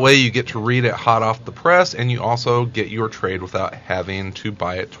 That way you get to read it hot off the press, and you also get your trade without having to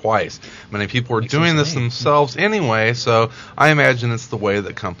buy it twice. Many people are doing this themselves anyway, so I imagine it's the way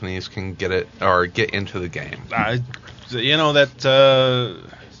that companies can get it or get into the game. That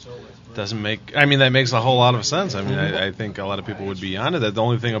doesn't make. I mean, that makes a whole lot of sense. I mean, I think a lot of people would be onto that. The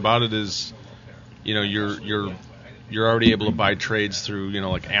only thing about it is, you're already able to buy trades through,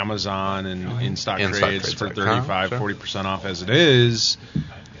 like Amazon and in-stock trades for 35, 40% off as it is.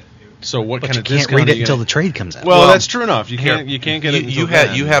 So what But kind you of can't discount read are it you until gonna- the trade comes out. Well, that's true enough. You can't get it. You until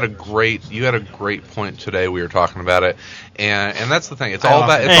then. had a great point today. We were talking about it, and that's the thing. It's all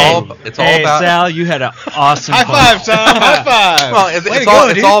about Sal, you had an awesome High five, Tom. High five. Well,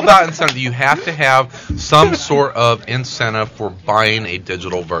 it's all about incentive. You have to have some sort of incentive for buying a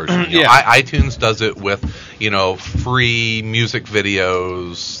digital version. You know, iTunes does it with, free music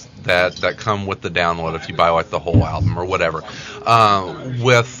videos that come with the download if you buy like the whole album or whatever.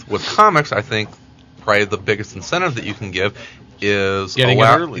 With comics, I think probably the biggest incentive that you can give is Getting it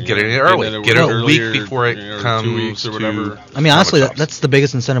early. Get it a week earlier, before it comes 2 weeks or whatever. I mean, honestly, comic shops. that's the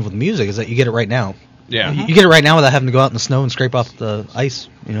biggest incentive with music is that you get it right now. Yeah. You get it right now without having to go out in the snow and scrape off the ice,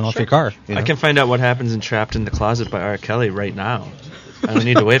 off your car. I can find out what happens in Trapped in the Closet by R. Kelly right now. I don't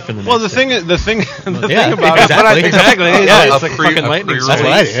need to wait for the Well, next the thing about exactly. Exactly. Yeah, it's like fucking lightning. That's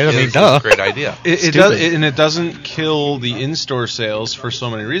what I did. I mean, duh. a great idea. it does, and it doesn't kill the in-store sales for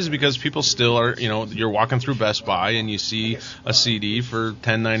so many reasons because people still are, you're walking through Best Buy and you see a CD for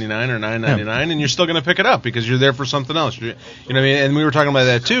 $10.99 or $9.99 and you're still going to pick it up because you're there for something else. You know what I mean? And we were talking about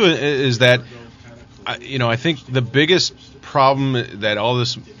that too. Is that I think the biggest problem that all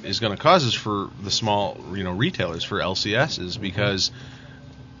this is going to cause is for the small, retailers, for LCSs, because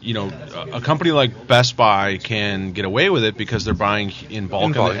a company like Best Buy can get away with it because they're buying in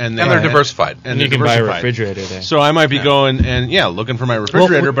bulk and they're diversified. And you can buy a refrigerator there. So I might be going and looking for my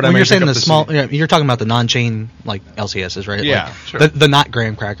refrigerator, but I when might you're saying pick the up small, you're talking about the non-chain like LCSs, right? Yeah, like, sure. The not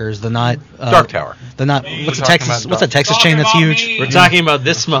graham crackers, the not Dark Tower. the not what's a Texas chain that's huge? We're talking about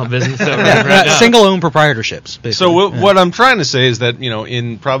this small business that we're Yeah, right now. single-owned proprietorships. Basically. So what I'm trying to say is that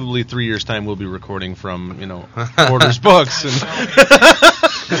in probably 3 years' time we'll be recording from Porter's Books and.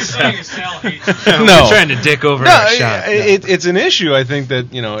 We're trying to dick over our shop. It's an issue I think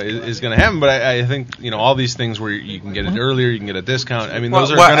that is going to happen, but I think all these things where you can get it earlier, you can get a discount. I mean, those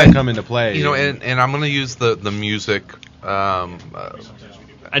are going to come into play. And I'm going to use the music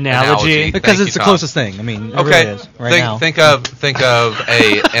analogy because Thank it's you, the Tom. closest thing. I mean, it Okay, really is right now. think of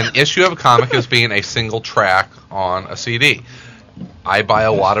an issue of a comic as being a single track on a CD. I buy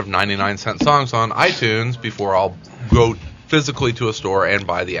a lot of 99-cent songs on iTunes before I'll go physically to a store and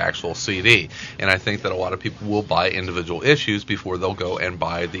buy the actual CD. And I think that a lot of people will buy individual issues before they'll go and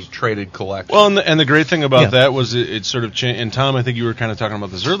buy the traded collection. Well, and the great thing about that was it sort of changed. And Tom, I think you were kind of talking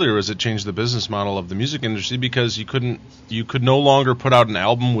about this earlier. Was it changed the business model of the music industry because you could no longer put out an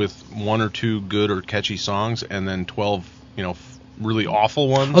album with one or two good or catchy songs and then 12 really awful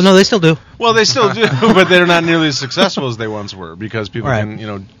ones. Oh no, they still do. Well, they still do, but they're not nearly as successful as they once were because people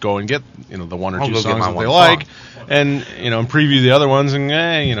can go and get the one or two go get songs my that one they like, and and preview the other ones, and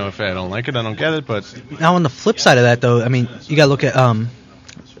if I don't like it, I don't get it. But Now on the flip side of that, though, I mean, you got to look at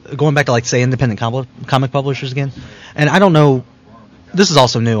going back to like say independent comic publishers again, and I don't know. This is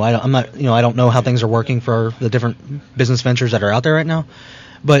also new. I'm not, I don't know how things are working for the different business ventures that are out there right now.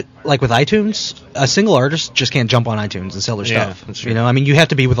 But like with iTunes, a single artist just can't jump on iTunes and sell their stuff. That's true. I mean, you have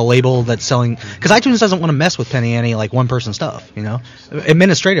to be with a label that's selling because iTunes doesn't want to mess with penny ante like one person stuff.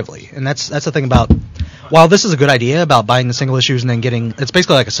 Administratively, and that's the thing about. While this is a good idea about buying the single issues and then getting, it's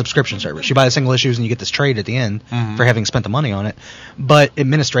basically like a subscription service. You buy the single issues and you get this trade at the end for having spent the money on it. But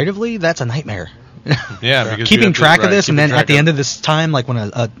administratively, that's a nightmare. yeah, because keeping track of this, and then at the end of this time, like when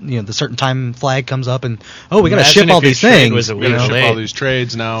the certain time flag comes up, and we got to ship all these things. Was a We got to week ship late. all these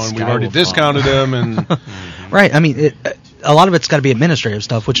trades now, and we've Sky already will fall. discounted them. And Right. I mean, a lot of it's got to be administrative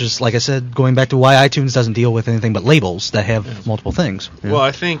stuff, which is, like I said, going back to why iTunes doesn't deal with anything but labels that have multiple things. Well,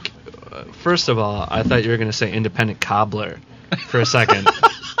 I think, first of all, I thought you were going to say independent cobbler for a second,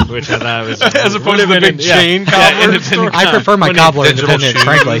 which I thought was as opposed to the big chain cobbler. independent I prefer my cobbler digital independent, shoes.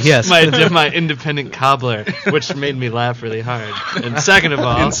 frankly. Yes. my independent cobbler, which made me laugh really hard. And second of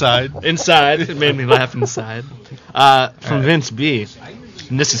all, Inside, it made me laugh inside. From Vince B.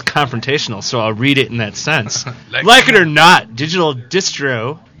 And this is confrontational, so I'll read it in that sense. Like it or not, digital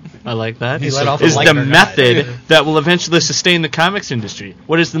distro, I like that, He let off is like the it or not. method that will eventually sustain the comics industry.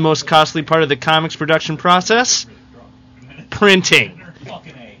 What is the most costly part of the comics production process? Printing.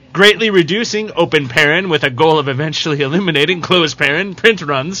 Greatly reducing open paren with a goal of eventually eliminating closed paren print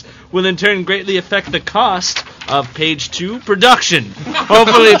runs will in turn greatly affect the cost of page 2 production,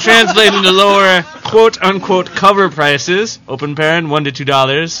 hopefully translating to lower quote-unquote cover prices, open paren $1 to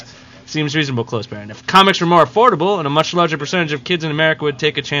 $2, Seems reasonable, close Baron. If comics were more affordable, and a much larger percentage of kids in America would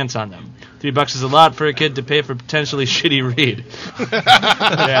take a chance on them. $3 is a lot for a kid to pay for a potentially shitty read.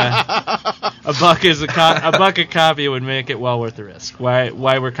 Yeah. A buck a copy would make it well worth the risk. Why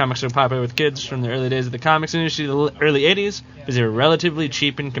were comics so popular with kids from the early days of the comics industry to the early 80s? Because they were relatively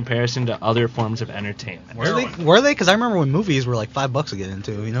cheap in comparison to other forms of entertainment. Were they? Because I remember when movies were like $5 to get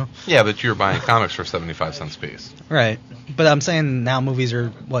into, you know? Yeah, but you were buying comics for 75 cents a piece. Right. But I'm saying now movies are,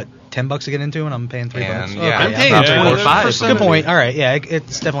 what, $10 to get into, and I'm paying $3. And, Okay, yeah, I'm paying $25. Good point. All right, yeah,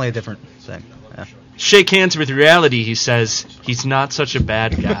 it's definitely a different thing. Yeah. Shake hands with reality, he says. He's not such a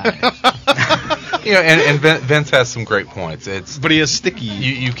bad guy. And Vince has some great points. But he has sticky.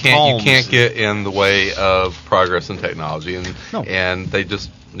 You can't get in the way of progress in technology, and they just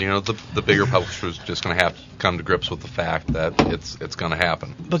the bigger publishers just going to have to come to grips with the fact that it's going to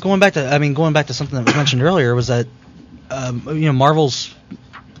happen. But going back to something that was mentioned earlier was that Marvel's.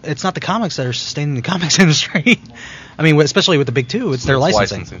 It's not the comics that are sustaining the comics industry. I mean, especially with the big two, it's their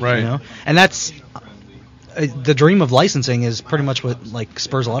licensing. right? You know? And that's the dream of licensing is pretty much what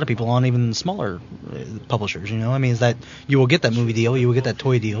spurs a lot of people on, even smaller publishers. You know, I mean, is that you will get that movie deal, you will get that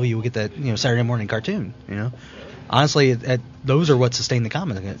toy deal, you will get that Saturday morning cartoon. You know, honestly, those are what sustain the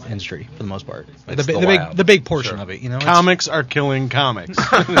comic industry for the most part. The big portion of it. You know, comics are killing comics.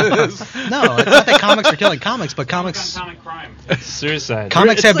 No, it's not that comics are killing comics, but comics. Suicide.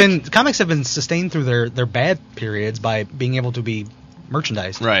 Comics have been sustained through their bad periods by being able to be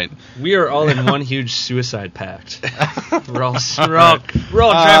merchandised. Right. We are all in one huge suicide pact. We're all driving this car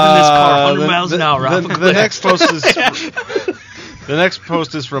 100 miles an hour. The next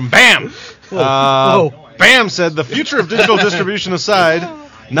post is from Bam. Whoa. Bam said, the future of digital distribution aside,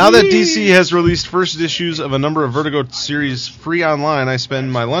 now that DC has released first issues of a number of Vertigo series free online, I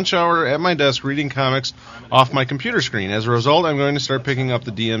spend my lunch hour at my desk reading comics off my computer screen. As a result, I'm going to start picking up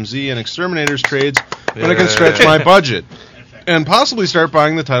the DMZ and Exterminators trades when I can stretch my budget. And possibly start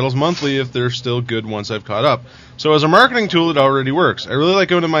buying the titles monthly if they're still good once I've caught up. So as a marketing tool, it already works. I really like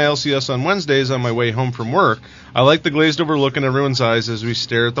going to my LCS on Wednesdays on my way home from work. I like the glazed over look in everyone's eyes as we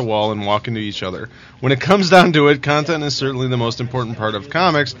stare at the wall and walk into each other. When it comes down to it, content is certainly the most important part of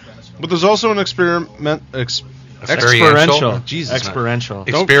comics, but there's also an experiential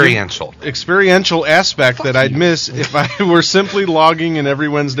aspect that I'd miss if I were simply logging in every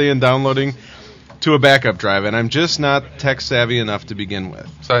Wednesday and downloading to a backup drive, and I'm just not tech savvy enough to begin with.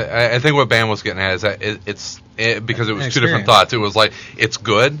 So I think what Bam was getting at is that because it was two different thoughts. It was like it's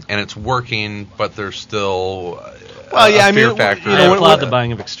good and it's working, but there's still fear factor. I applaud the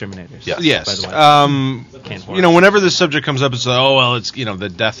buying of Exterminators. Yes. By the way. Whenever this subject comes up, it's it's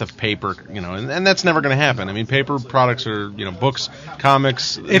the death of paper, and that's never going to happen. I mean, paper products are books,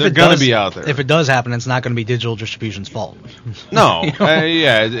 comics. They're going to be out there. If it does happen, it's not going to be digital distribution's fault. No.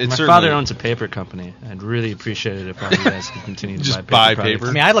 My father owns a paper company. I'd really appreciate it if all you guys could continue to just buy paper.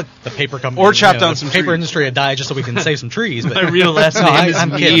 I mean, I like the paper company. Or chop down some paper trees. industry would die just so we can save some trees. But my real last name is I'm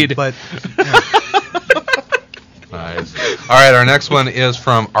Mead. kidding, but. Nice. All right, our next one is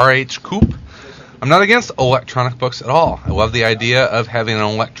from R.H. Coop. I'm not against electronic books at all. I love the idea of having an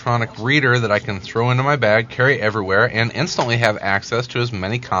electronic reader that I can throw into my bag, carry everywhere, and instantly have access to as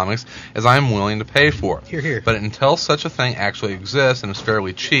many comics as I am willing to pay for. Hear, hear. But until such a thing actually exists and is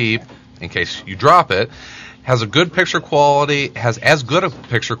fairly cheap, in case you drop it, has as good a picture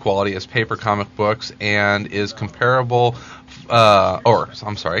quality as paper comic books, and is compatible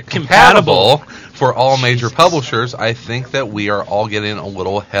for all major publishers. I think that we are all getting a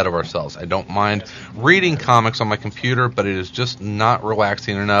little ahead of ourselves. I don't mind reading comics on my computer, but it is just not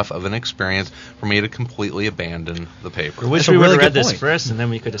relaxing enough of an experience for me to completely abandon the paper. I wish we would have read this first, and then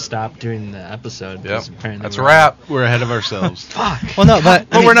we could have stopped during the episode. Yep. That's a wrap. We're ahead of ourselves. Fuck. Well, no,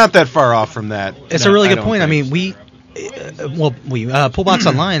 but we're not that far off from that. It's a really good point. I mean, we Pullbox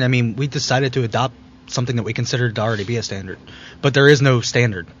Online. I mean, we decided to adopt something that we considered to already be a standard, but there is no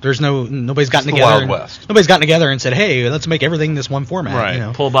standard. Nobody's gotten together. Nobody's gotten together and said, "Hey, let's make everything this one format." Right.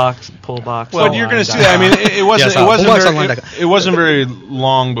 Pullbox. Well, you're going to see that. I mean, it wasn't very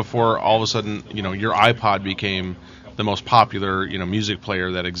long before all of a sudden, your iPod became the most popular, music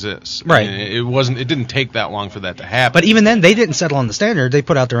player that exists. Right. I mean, it didn't take that long for that to happen. But even then, they didn't settle on the standard. They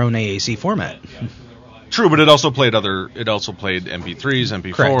put out their own AAC format. True, but it also played MP3s,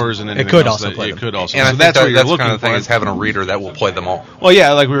 MP4s, Correct. and it could also play them. It could also. And so I think that's what you're that's looking kind of the thing for. is having a reader that will play them all. Well,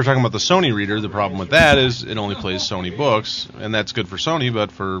 yeah, like we were talking about the Sony reader. The problem with that is it only plays Sony books, and that's good for Sony.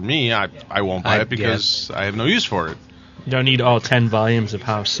 But for me, I won't buy it because I have no use for it. You don't need all 10 volumes of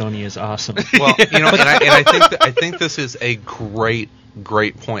how Sony is awesome. Well, I think this is a great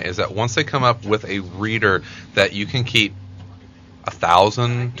point. Is that once they come up with a reader that you can keep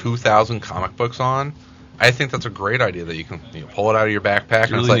 1,000, 2,000 comic books on, I think that's a great idea that you can pull it out of your backpack.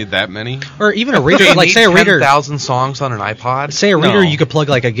 Do you and really need that many? Or even a reader, like say a reader, 10,000 songs on an iPod. say a reader No. you could plug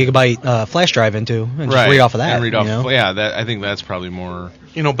like a gigabyte flash drive into and just read off of that. And read off. you know? Yeah, I think that's probably more.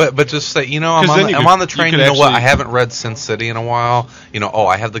 But just say, I'm 'Cause then on the train. you You could know what? actually- I haven't read Sin City in a while.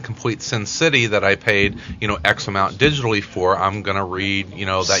 I have the complete Sin City that I paid, X amount digitally for. I'm gonna read,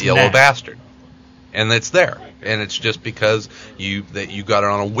 that Yellow Bastard, and it's there. And it's just because you got it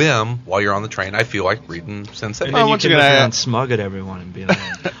on a whim while you're on the train. I feel like reading Sin City. And then you once can again, look I- around smug at everyone and be like,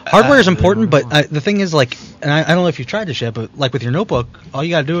 Hardware is important, but the thing is, like, and I don't know if you've tried this yet, but like with your notebook, all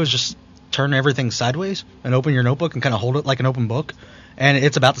you got to do is just turn everything sideways and open your notebook and kind of hold it like an open book, and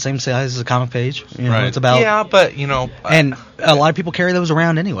it's about the same size as a comic page. Right. It's about Yeah, but and a lot of people carry those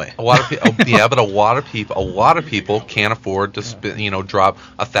around anyway. a lot of people, but a lot of people can't afford to spend, drop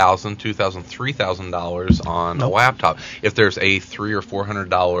 $1,000, $2,000, $3,000 on a laptop. If there's a $300 or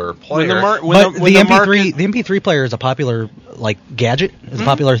 $400 player, But the MP3 player is a popular gadget. It's a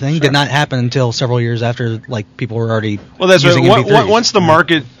popular thing. Did not happen until several years after people were already Well, that's using right. MP3s. Once the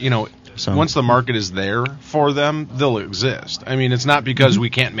market, So- once the market is there for them, they'll exist. I mean, it's not because we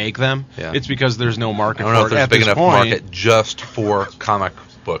can't make them. Yeah. It's because there's no I market don't know for if it there's at a big this enough point. market just for comic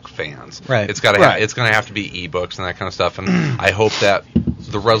book fans. Right. It's got to. Right. It's going to have to be ebooks and that kind of stuff. And I hope that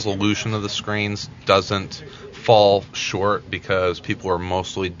the resolution of the screens doesn't fall short because people are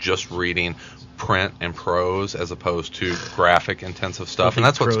mostly just reading print and prose as opposed to graphic intensive stuff, and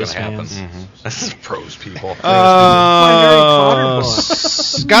that's what's going prose to happen. fans. This is prose people.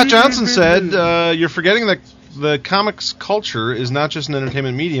 Scott Johnson said, "You're forgetting that the comics culture is not just an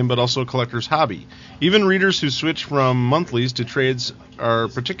entertainment medium, but also a collector's hobby. Even readers who switch from monthlies to trades are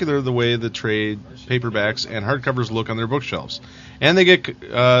particular the way the trade paperbacks and hardcovers look on their bookshelves, and they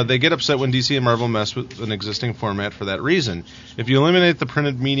get upset when DC and Marvel mess with an existing format for that reason. If you eliminate the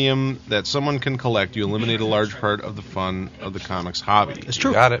printed medium that someone can collect, you eliminate a large part of the fun of the comics hobby." It's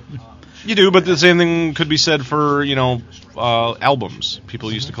true. Got it. You do, but the same thing could be said for albums.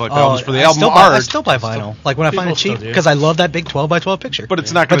 People used to collect albums for the album art. I still buy vinyl. Like when I find it People cheap, still do. because I love that big 12x12 picture. But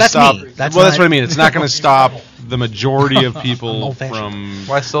it's not going to that's stop. me. That's Well, not- that's what I mean. It's not going to stop the majority of people Old-fashioned. from.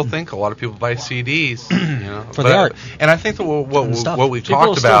 Well, I still think a lot of people buy CDs, For the art. And I think that stuff. what we've People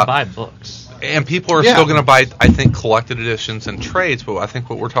talked still about, buy books. and people are Yeah. still going to buy, I think, collected editions and trades. But I think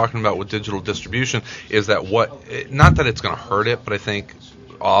what we're talking about with digital distribution is that not that it's going to hurt it, but I think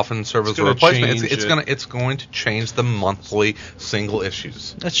often serve as a gonna replacement. change It's going to change the monthly single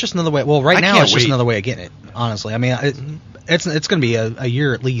issues. That's just another way. Well, right I now can't it's just wait. another way of getting it. Honestly, I mean, it's going to be a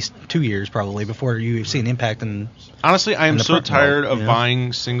year at least, 2 years probably before you see an impact in. Honestly, I am in the so print tired world, of you know?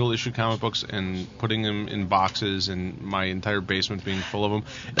 buying single issue comic books and putting them in boxes and my entire basement being full of them.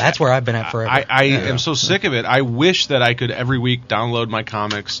 That's where I've been at forever. I am so sick of it. I wish that I could every week download my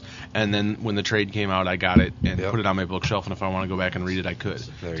comics, and then when the trade came out, I got it and Yep. put it on my bookshelf. And if I want to go back and read it, I could.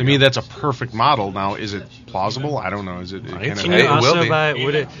 There To you me, go. that's a perfect model. Now, is it plausible? I don't know. Is it? Right. Kind Can of, you It will also be.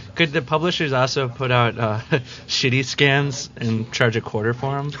 buy? Could the publishers also put out shitty scans and charge a quarter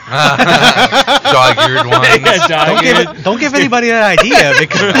for them? Dog-eared ones. Don't give anybody that idea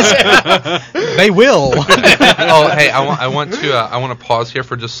because they will. Oh, hey, I want to pause here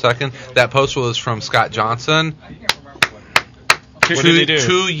for just a second. That post was from Scott Johnson. What did he do?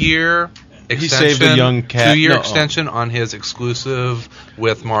 2-year He extension. saved a young cat. 2-year No. extension on his exclusive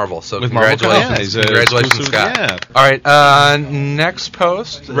with Marvel. So With Marvel, congratulations, yeah, he's a congratulations, exclusive, Scott. yeah. All right, next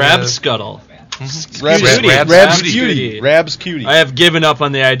post. Rab Scuttle. Rab's, Cutie. Rab's Rab's cutie. cutie. Rab's cutie. I have given up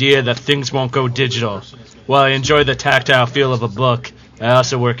on the idea that things won't go digital. While I enjoy the tactile feel of a book, I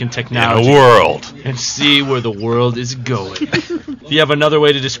also work in technology world. and see where the world is going. If you have another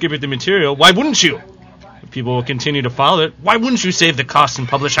way to distribute the material, why wouldn't you? If people will continue to follow it, why wouldn't you save the cost and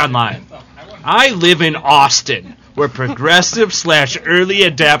publish online? I live in Austin, where progressive / early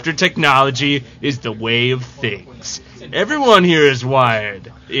adapter technology is the way of things. Everyone here is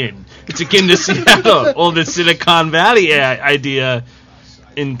wired in. It's akin to Seattle, or the Silicon Valley idea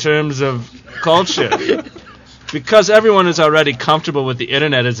in terms of culture. Because everyone is already comfortable with the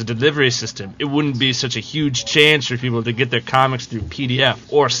internet as a delivery system, it wouldn't be such a huge change for people to get their comics through PDF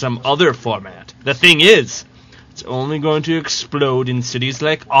or some other format. The thing is, it's only going to explode in cities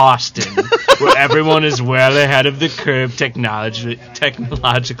like Austin, where everyone is well ahead of the curve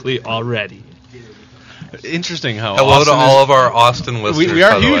technologically already. Interesting how. Hello Austin to all of our Austin listeners. we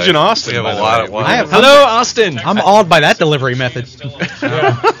are by the huge way. in Austin, We have by a the lot way. of. Hello, Austin! I'm awed by that delivery method.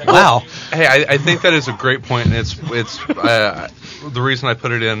 Wow. Hey, I think that is a great point, and it's the reason I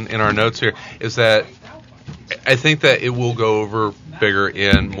put it in our notes here is that I think that it will go over bigger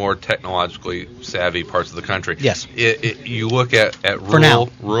in more technologically savvy parts of the country. Yes. You look at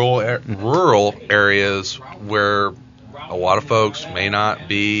rural areas where a lot of folks may not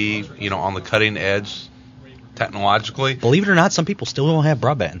be, on the cutting edge technologically. Believe it or not, some people still don't have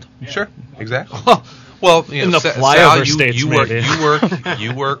broadband. Sure, exactly. Well, in the flyover states,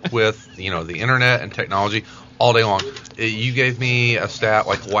 you work with the internet and technology all day long. You gave me a stat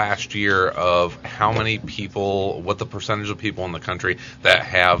like last year of how many people, what the percentage of people in the country that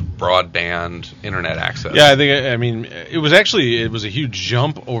have broadband internet access. Yeah, I mean, it was a huge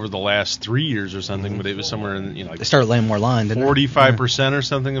jump over the last 3 years or something, but it was somewhere in they started laying more line, didn't 45% or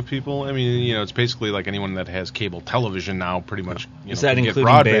something of people. I mean, it's basically like anyone that has cable television now, pretty much. Is that can including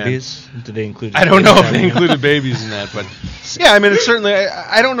get broadband. babies? Did they include? I don't know if they included babies in that, but yeah, I mean, it's certainly.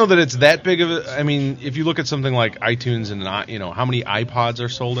 I don't know that it's that big of a. I mean, if you look at something like iTunes and how many iPods are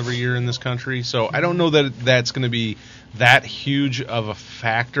sold every year in this country, so I don't know that that's going to be that huge of a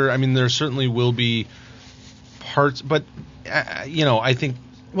factor. I mean, there certainly will be parts, but I think.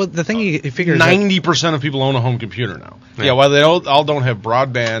 Well, the thing you figure 90% of people own a home computer now. Yeah, while they all don't have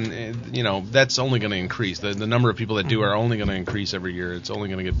broadband, that's only going to increase. The number of people that do are only going to increase every year. It's only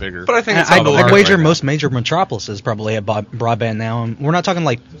going to get bigger. But I think I'd wager most major metropolises probably have broadband now. And we're not talking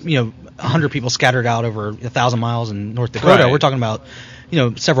like 100 people scattered out over 1,000 miles in North Dakota. Right. We're talking about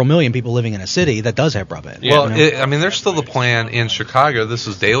several million people living in a city that does have broadband. Yeah. Well, there's still the plan in Chicago. This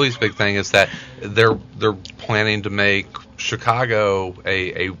is Daly's big thing, is that they're planning to make Chicago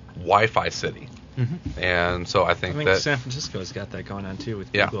a Wi-Fi city. Mm-hmm. And so I think that San Francisco's got that going on too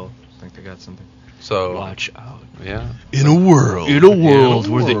with Google. I think they got something. So watch out. Yeah. In a world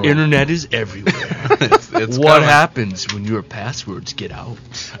where the internet is everywhere. it's what happens when your passwords get out?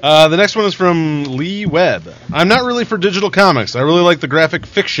 The next one is from Lee Webb. I'm not really for digital comics. I really like the graphic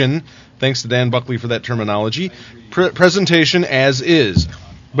fiction, thanks to Dan Buckley for that terminology, presentation as is.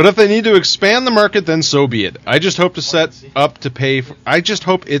 But if they need to expand the market, then so be it. I just hope it's set up to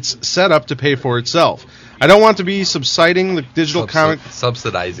pay for itself. I don't want to be subsidizing the digital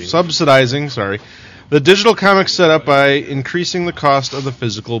subsidizing, the digital comic setup by increasing the cost of the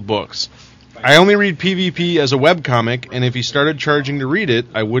physical books. I only read PvP as a webcomic, and if he started charging to read it,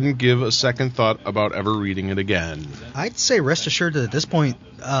 I wouldn't give a second thought about ever reading it again. I'd say rest assured that at this point,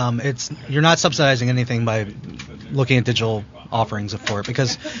 you're not subsidizing anything by looking at digital offerings for it,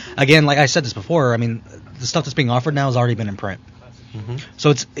 because, again, like I said this before, I mean, the stuff that's being offered now has already been in print. Mm-hmm. So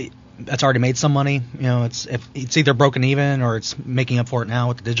it's already made some money. It's either broken even or it's making up for it now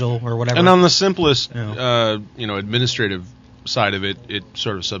with the digital or whatever. And on the simplest, administrative side of it, it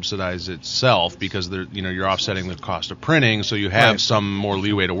sort of subsidizes itself because you're offsetting the cost of printing, so you have some more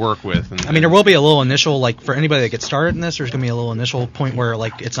leeway to work with. I mean, there will be a little initial, like for anybody that gets started in this, there's going to be a little initial point where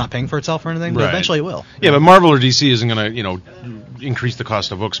like it's not paying for itself or anything, but eventually it will. Yeah, but Marvel or DC isn't going to increase the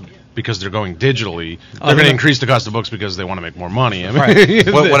cost of books because they're going digitally. They're going to increase the cost of books because they want to make more money. I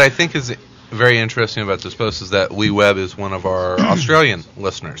mean, what I think is very interesting about this post is that Lee Webb is one of our Australian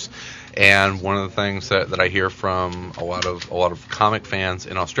listeners. And one of the things that I hear from a lot of comic fans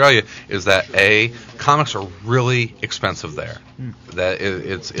in Australia is that comics are really expensive there. That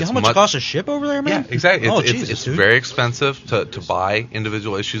it's how much it costs to ship over there, man? Yeah, exactly. It's very expensive to buy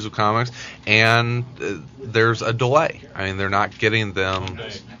individual issues of comics, and there's a delay. I mean, they're not getting them,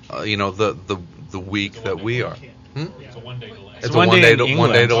 the week that we are. It's a one-day delay. It's a one-day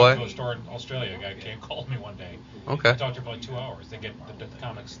delay. I went to a store in Australia. A guy called me one day. Okay. I talked to him for like 2 hours. They get the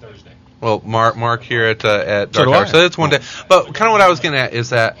comics Thursday. Well, Mark here at Dark Tower, so it's one day. But kind of what I was getting at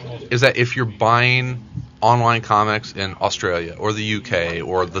is that if you're buying online comics in Australia or the UK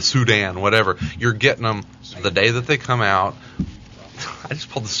or the Sudan, whatever, you're getting them the day that they come out. I just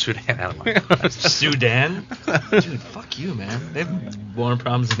pulled the Sudan out of my mouth. Sudan? Dude, fuck you, man. They have more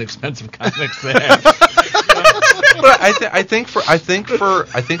problems than expensive comics there. But I think for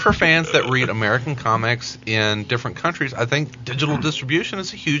fans that read American comics in different countries, I think digital distribution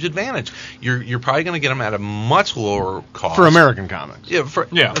is a huge advantage. You're probably going to get them at a much lower cost for American comics. Yeah,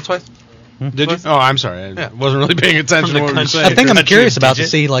 that's why. Did you? Oh, I'm sorry. I wasn't really paying attention to what you were saying. I think I'm curious about to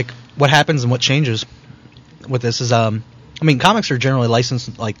see like what happens and what changes with this. Is I mean, comics are generally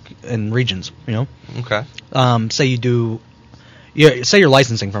licensed like in regions, Okay. Say you're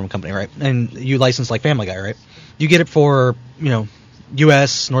licensing from a company, right? And you license like Family Guy, right? You get it for,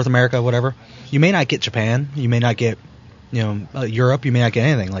 U.S., North America, whatever. You may not get Japan. You may not get, Europe. You may not get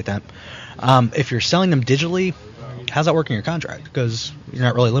anything like that. If you're selling them digitally, how's that work in your contract? Because you're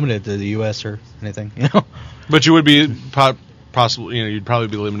not really limited to the U.S. or anything, But you would be possibly, you'd probably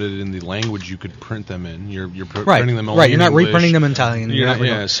be limited in the language you could print them in. You're Right. printing them only Right. You're in not English. reprinting them in Italian. You're not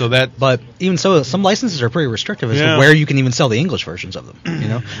Yeah. So that. But even so, some licenses are pretty restrictive as Yeah. to where you can even sell the English versions of them.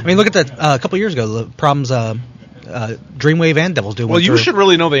 I mean, look at that. A couple years ago, the problems Dreamwave and Devil's Due. Well, went you through. should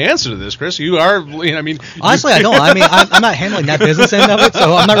really know the answer to this, Chris. You are. I mean, Honestly, I don't. I mean, I'm not handling that business end of it,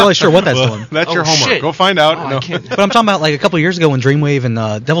 so I'm not really sure what that's doing. That's your Oh, homework. shit. Go find out. Oh, I No. can't- But I'm talking about like a couple years ago when Dreamwave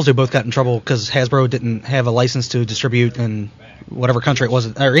and Devil's Due both got in trouble because Hasbro didn't have a license to distribute in whatever country it was,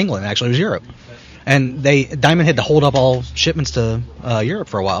 or England actually, it was Europe. And Diamond had to hold up all shipments to Europe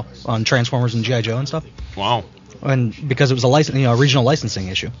for a while on Transformers and G.I. Joe and stuff, Wow. and because it was a regional licensing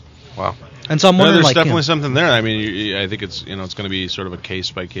issue. Wow. And so I'm No, wondering, there's like, definitely something there. I mean, I think it's it's going to be sort of a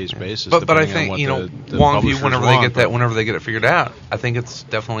case by case basis. But I depending on think what the Longview, publishers whenever want, they get but- whenever they get it figured out, I think it's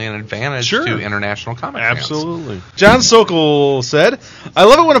definitely an advantage Sure. to international comic fans. Absolutely. John Sokol said, I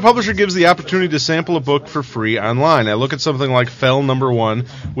love it when a publisher gives the opportunity to sample a book for free online. I look at something like Fell #1,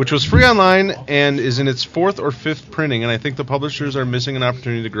 which was free online and is in its 4th or 5th printing, and I think the publishers are missing an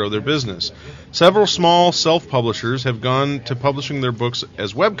opportunity to grow their business. Several small self-publishers have gone to publishing their books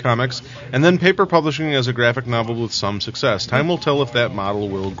as webcomics and then paper publishing as a graphic novel with some success. Time will tell if that model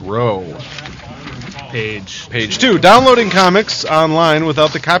will grow. Page. Page 2. Downloading comics online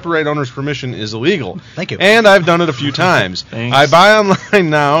without the copyright owner's permission is illegal. Thank you. And I've done it a few times. Thanks. I buy online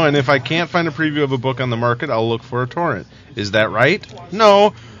now, and if I can't find a preview of a book on the market, I'll look for a torrent. Is that right?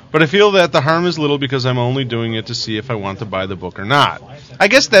 No. But I feel that the harm is little because I'm only doing it to see if I want to buy the book or not. I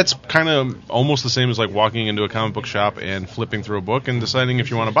guess that's kind of almost the same as like walking into a comic book shop and flipping through a book and deciding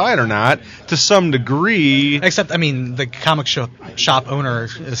if you want to buy it or not, to some degree. except, I mean, the comic shop owner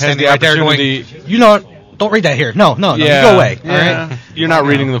is standing the right there going, opportunity- don't read that here. No, Yeah. you go away. Yeah. All right? You're not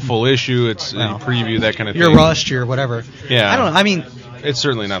reading the full issue. It's No. a preview, that kind of You're thing. rushed, you're whatever. Yeah. I don't know. I mean, It's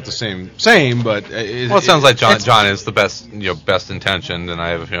certainly not the same, but Well, it sounds like John is the best intentioned, and I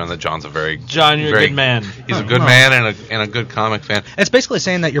have a feeling that John's a very John, you're a good man. He's a good man and a good comic fan. it's basically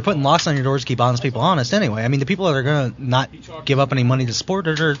saying that you're putting locks on your doors to keep honest people honest anyway. I mean, the people that are going to not give up any money to support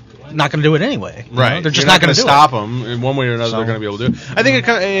it are not going to do it anyway. you know? Right. They're just You're not going to stop them in one way or another. So- They're going to be able to do it. I think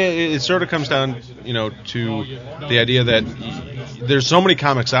it sort of comes down, to the idea that there's so many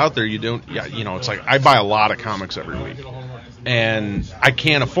comics out there. You don't, it's like I buy a lot of comics every week, and I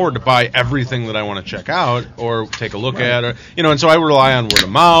can't afford to buy everything that I want to check out or take a look at, or and so I rely on word of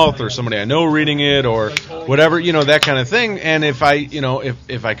mouth or somebody I know reading it or whatever, that kind of thing. And if I,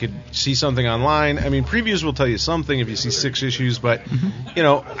 if I could see something online, I mean, previews will tell you something if you see 6 issues, but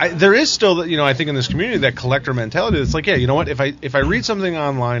there is still, I think in this community that collector mentality that's like, yeah, you know what, if I read something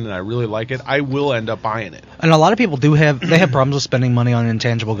online and I really like it, I will end up buying it. And a lot of people have problems with spending money on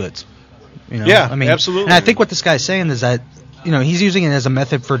intangible goods. Yeah, I mean, absolutely. And I think what this guy's saying is that he's using it as a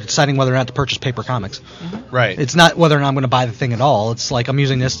method for deciding whether or not to purchase paper comics. Right. It's not whether or not I'm going to buy the thing at all. It's like I'm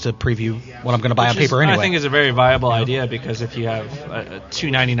using this to preview what I'm going to buy on paper anyway. I think is a very viable idea because if you have a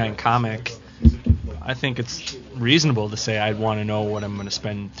 $2.99 comic, I think it's reasonable to say I'd want to know what I'm going to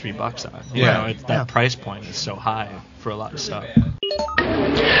spend $3 on. That price point is so high for a lot of stuff.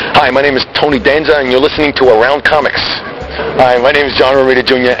 Hi, my name is Tony Danza, and you're listening to Around Comics. Hi, my name is John Romita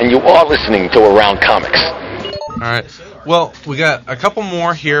Jr., and you are listening to Around Comics. All right. Well, we got a couple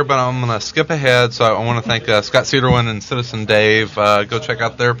more here, but I'm going to skip ahead. So I want to thank Scott Cedarwin and Citizen Dave. Go check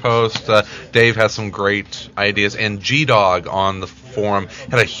out their post. Dave has some great ideas. And G-Dog on the forum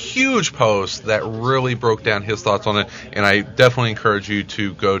had a huge post that really broke down his thoughts on it. And I definitely encourage you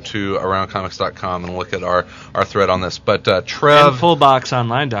to go to aroundcomics.com and look at our thread on this. But Trev... And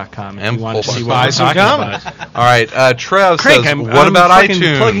fullboxonline.com if And you want to see Fullbox. what Buy we're some talking comics. about. All right. Trev Craig, says, I'm what about fucking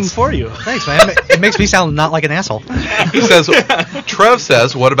iTunes? plugging for you. Thanks, man. It makes me sound not like an asshole. He says, Trev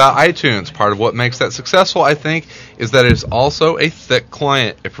says, what about iTunes? Part of what makes that successful, I think, is that it is also a thick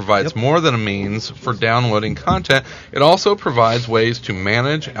client. It provides more than a means for downloading content. It also provides ways to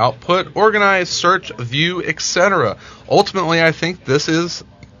manage, output, organize, search, view, etc. Ultimately, I think this is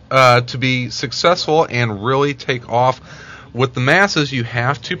to be successful and really take off with the masses, you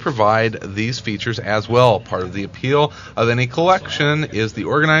have to provide these features as well. Part of the appeal of any collection is the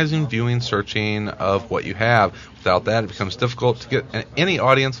organizing, viewing, searching of what you have. Without that, it becomes difficult to get any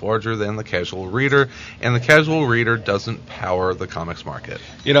audience larger than the casual reader, and the casual reader doesn't power the comics market.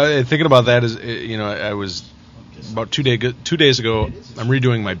 Thinking about that is, I was about 2 days ago. I'm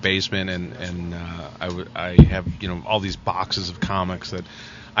redoing my basement, and I have all these boxes of comics that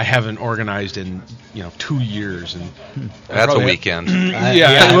I haven't organized in 2 years, and That's a weekend.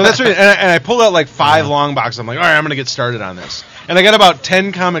 yeah. Well, that's right. And I pulled out like 5 long boxes. I'm like, all right, I'm gonna get started on this. And I got about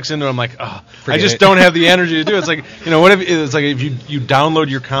 10 comics into it. I'm like, oh, I just don't have the energy to do it. It's like, what if it's like if you download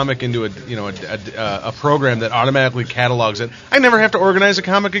your comic into a program that automatically catalogs it, I never have to organize a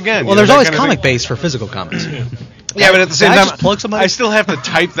comic again. Well, there's always Comic Base for physical comics. Yeah, but at the same Can I time, just plug somebody? I still have to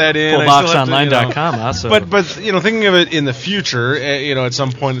type that in. I still have to, Fullboxonline.com also. But thinking of it in the future, at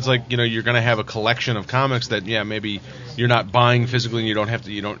some point it's like you're going to have a collection of comics that maybe you're not buying physically and you don't have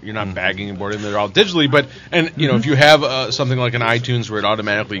to you're not bagging and boarding. They're all digitally. But if you have something like an iTunes where it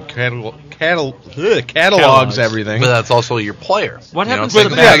automatically catalogs everything. But that's also your player. What happens with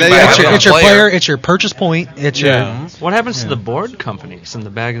to It's your player. It's your purchase point. It's What happens to the board companies and the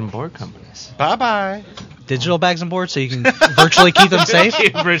bag and board companies? Bye bye. digital bags and boards so you can virtually keep them safe.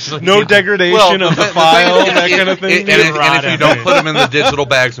 No degradation of the file, that kind of thing. And if you don't put them in the digital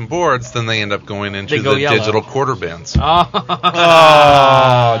bags and boards, then they end up going into the digital quarter bins.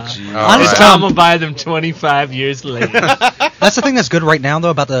 Oh, geez. Honestly, I'm gonna buy them 25 years later. That's the thing that's good right now,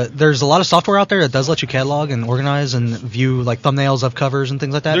 though. There's a lot of software out there that does let you catalog and organize and view like thumbnails of covers and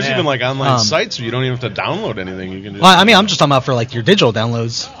things like that. There's even like online sites where you don't even have to download anything. You can just. Well, I mean, I'm just talking about for like your digital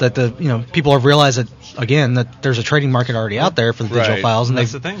downloads. That people have realized that again that there's a trading market already out there for the digital files, and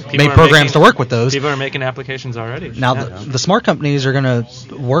that's they've the thing. made programs to work with those. People are making applications already. Now the smart companies are going to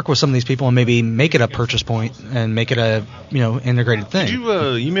work with some of these people and maybe make it a purchase point and make it a integrated thing. Could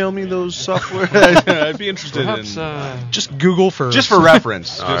you email me those software? I'd be interested Perhaps, in. Just Google for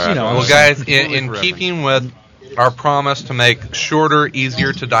reference. Right. Well, guys, in keeping with our promise to make shorter,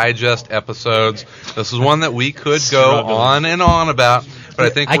 easier to digest episodes, this is one that we could go on and on about, but I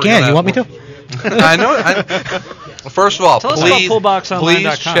think I can. You want me to? I know. First of all, please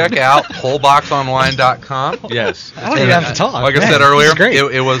check out pullboxonline.com. Yes. I don't even have to talk. Like I said earlier,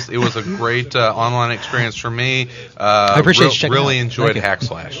 it was a great online experience for me. I appreciate checking really out. enjoyed Thank you.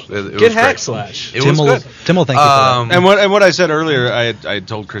 Hackslash. It Get was great. Hackslash. It was good. Tim will thank you for that. And what I said earlier, I had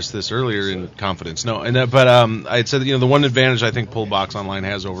told Chris this earlier in confidence. No, I had said that the one advantage I think Pullbox Online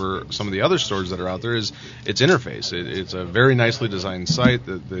has over some of the other stores that are out there is its interface. It's a very nicely designed site.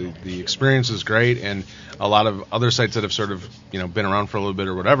 The experience is great, and a lot of other sites that have sort of been around for a little bit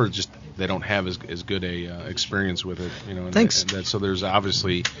or whatever, just they don't have as good a experience with it. Thanks. So there's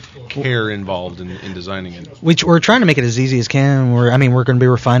obviously care involved in designing it. We're trying to make it as easy as can. We're going to be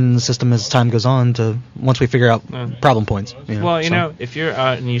refining the system as time goes on to once we figure out problem points. If you're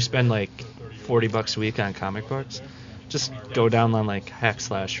out and you spend like $40 a week on comic books, just go down on like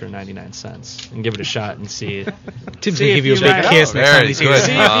Hackslash for 99 cents and give it a shot and see. Tim's going to give you a big kiss next time he's here.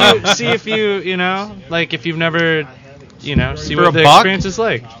 See if you if you've never, see For what the $1? experience is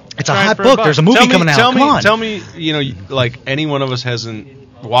like. It's a hot book. There's a movie coming out. Come on. Tell me, like any one of us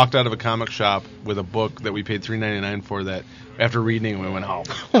hasn't walked out of a comic shop with a book that we paid $3.99 for that after reading it we went, oh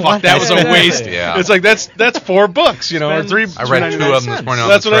fuck, that was a waste. Yeah. It's like that's 4 books, or 3. I read 2 of them this morning on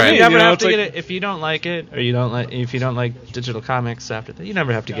That's the what I train. mean. You never have to it's get like- it if you don't like it, or if you don't like digital comics after that. You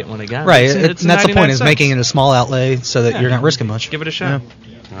never have to get one again. Right, It's and that's the point, is 99 making it cents. a small outlay so that you're not risking much. Give it a shot.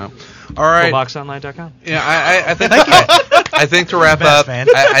 Yeah. All right. Fullboxonline.com. Yeah, I think I think to wrap up,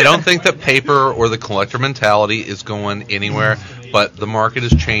 I don't think that paper or the collector mentality is going anywhere, but the market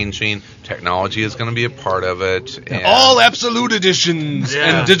is changing. Technology is going to be a part of it. And all absolute editions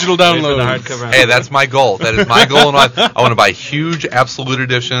and digital downloads. Hey, that's my goal. That is my goal. I want to buy huge absolute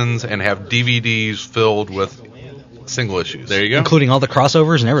editions and have DVDs filled with single issues. There you go. Including all the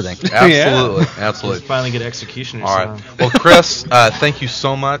crossovers and everything. Absolutely, absolutely. Finally get Executioners. All right. Well, Chris, thank you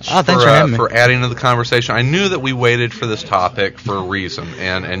so much thanks for having me. for adding to the conversation. I knew that we waited for this topic for a reason,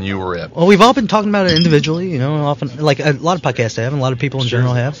 and you were it. Well, we've all been talking about it individually, often, like a lot of podcasts have, and a lot of people in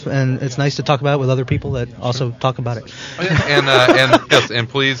general have, and it's nice to talk about it with other people that also talk about it. And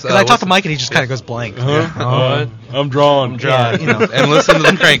please, Because I talk to Mike and he just kind of goes blank. I'm drawn. Yeah, and listen to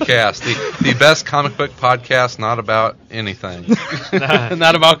the Crankcast, the best comic book podcast, not about anything.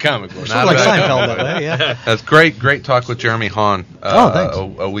 Not about comic books. Sort of like Seinfeld that way, yeah. That's great talk with Jeremy Hahn. Thanks.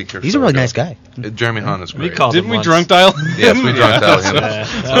 A week or so He's a really ago. nice guy. Jeremy Hahn is great. Didn't we drunk dial? Yes, we drunk dialed him.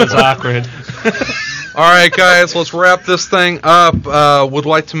 That was awkward. All right, guys, let's wrap this thing up. Would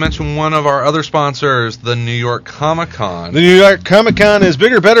like to mention one of our other sponsors, the New York Comic Con. The New York Comic Con is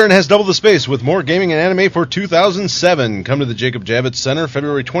bigger, better, and has double the space with more gaming and anime for 2007. Come to the Jacob Javits Center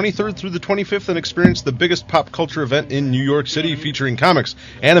February 23rd through the 25th and experience the biggest pop culture event in New York City, featuring comics,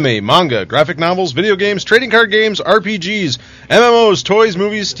 anime, manga, graphic novels, video games, trading card games, RPGs, MMOs, toys,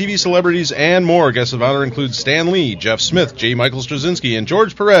 movies, TV celebrities, and more. Guests of honor include Stan Lee, Jeff Smith, J. Michael Straczynski, and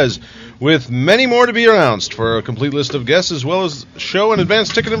George Perez. with many more to be announced. For a complete list of guests as well as show and advance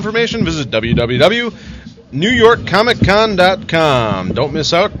ticket information, visit www.NewYorkComicCon.com. Don't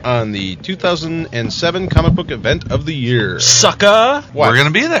miss out on the 2007 comic book event of the year. Sucker! We're going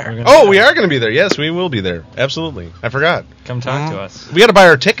to be there. We are going to be there. Yes, we will be there. Absolutely. I forgot. Come talk to us. We got to buy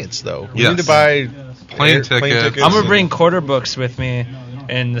our tickets, though. We need to buy plane tickets. I'm going to bring quarter books with me,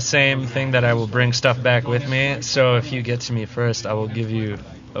 and the same thing that I will bring stuff back with me. So if you get to me first, I will give you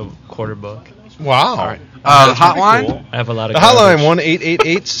a quarter book. Wow. All right. The hotline? Cool. I have a lot of The hotline,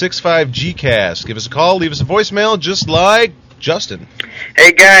 1-888-65-GCAST. Give us a call. Leave us a voicemail just like Justin.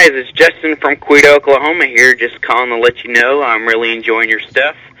 Hey, guys. It's Justin from Quito, Oklahoma here. Just calling to let you know I'm really enjoying your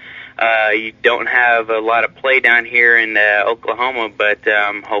stuff. You don't have a lot of play down here in Oklahoma, but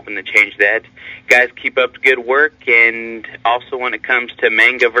I'm hoping to change that. Guys, keep up the good work. And also when it comes to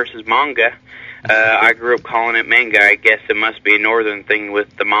manga versus manga, I grew up calling it manga. I guess it must be a northern thing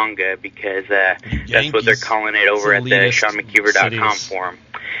with the manga because that's what they're calling it over at the SeanMcKeever.com forum.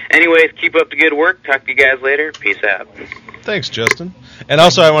 Anyways, keep up the good work. Talk to you guys later. Peace out. Thanks, Justin. And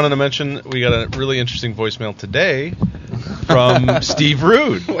also, I wanted to mention we got a really interesting voicemail today from Steve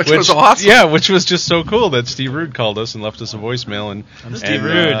Rude, which was awesome. Yeah, which was just so cool that Steve Rude called us and left us a voicemail. And I'm Steve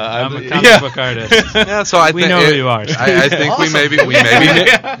Rude. I'm a comic book artist. Yeah, so we know who you are. I think awesome.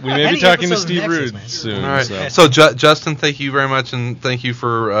 we may be talking to Steve Rude soon. All right. So Justin, thank you very much, and thank you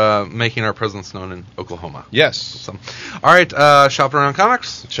for making our presence known in Oklahoma. Yes. So, all right, shop around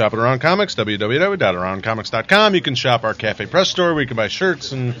comics. Shop at Around Comics, www.aroundcomics.com. You can shop our Cafe Press store where you can buy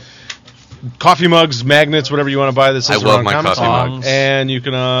shirts and coffee mugs, magnets, whatever you want to buy. This is I love Around my Comics. coffee mug. And you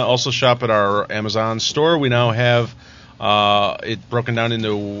can also shop at our Amazon store. We now have it broken down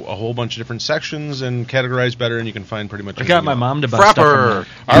into a whole bunch of different sections and categorized better, and you can find pretty much. I got my mom to buy Frapper. stuff in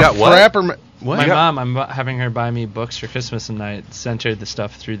there. You got what? Frapper. What? My mom, I'm having her buy me books for Christmas, and I sent her the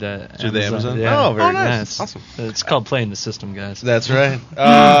stuff through the Amazon. Yeah. Oh, very nice. nice. Awesome. It's called playing the system, guys. That's right.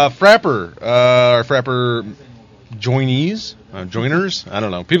 Frapper. Our Frapper joinees, joiners. I don't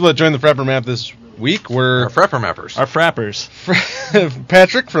know. People that joined the Frapper map this week were Our Frapper mappers. Our frappers.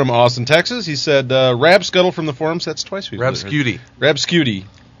 Patrick from Austin, Texas. He said, Rabscuttle from the forums. That's twice we've Rabscutie. Rabscutie.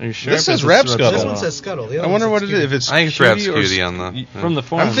 Are you sure? This says Because it's Rabscuttle. This one says Scuttle. The other I wonder one what says it is. If Cutie. it's I think it's Cutie or Rabscutie on the from the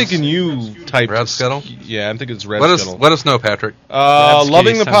forums. I'm thinking you typed Rabscuttle? Yeah, I'm thinking it's Rabscuttle. Let us know, Patrick.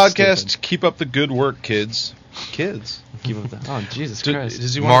 Loving the sounds podcast. stupid. Keep up the good work, kids. Kids. Keep up the, oh, Jesus Christ.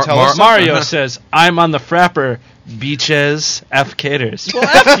 Does he want to tell us? Mario says, I'm on the Frapper. Beaches, F caters. Well,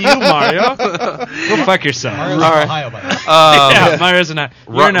 F you, Mario. Go fuck yourself. Mario's All in right. Ohio, by the way. Yeah, Mario's in Ohio.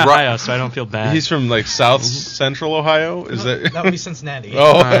 You're in Ohio, so I don't feel bad. He's from like South Central Ohio. Is that? That would be Cincinnati.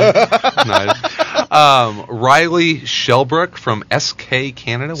 Oh, Nice. Riley Shelbrook from SK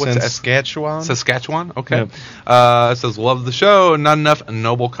Canada. What's that? Saskatchewan. Saskatchewan? Okay. It says, love the show. Not enough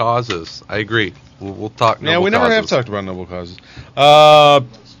noble causes. I agree. We'll talk noble Yeah, we never have causes. talked about noble causes.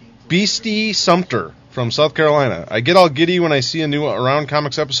 Beastie Sumter from South Carolina. I get all giddy when I see a new Around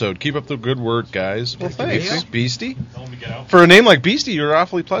Comics episode. Keep up the good work, guys. Well, thanks, Beastie. For a name like Beastie, you're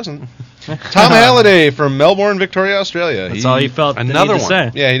awfully pleasant. Tom Halliday from Melbourne, Victoria, Australia. That's all he felt the another need to one.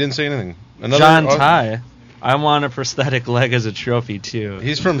 say. Yeah, he didn't say anything. John Ty. I want a prosthetic leg as a trophy, too.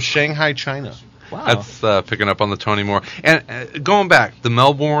 He's from Shanghai, China. Wow. That's picking up on the Tony Moore. And going back, the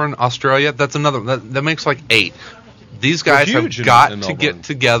Melbourne, Australia, that's another. That makes like 8. These guys They're have huge got in to Melbourne. get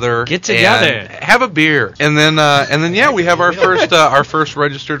together. Get together. And have a beer. And then yeah, we have our first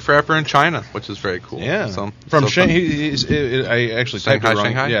registered Frapper in China, which is very cool. Yeah, So, from so Shanghai. I actually typed Shanghai, it wrong.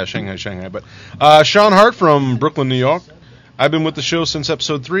 Shanghai? Yeah, Shanghai. But Sean Hart from Brooklyn, New York. I've been with the show since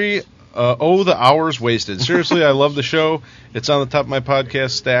episode 3. The hours wasted. Seriously, I love the show. It's on the top of my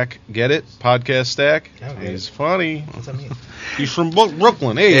podcast stack. Get it? Podcast stack. Okay. He's funny. What's that mean? He's from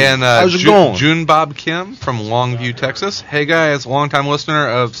Brooklyn. Hey, And how's it going? June Bob Kim from Longview, Texas. Hey guys, longtime listener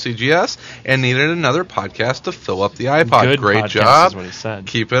of CGS and needed another podcast to fill up the iPod. Good Great podcast job. is what he said.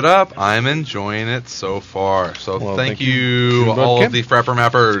 Keep it up. I'm enjoying it so far. So Well, thank thank you, you, June Bob all Kim. of the Frapper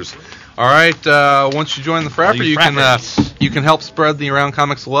Mappers. All right, once you join the Frapper, you you can help spread the Around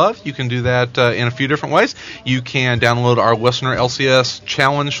Comics love. You can do that in a few different ways. You can download our listener LCS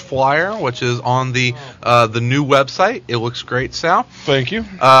challenge flyer, which is on the new website. It looks great, Sal. Thank you.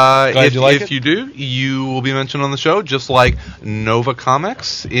 If you like it. you do, you will be mentioned on the show, just like Nova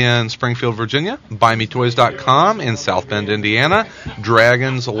Comics in Springfield, Virginia, BuyMeToys.com in South Bend, Indiana,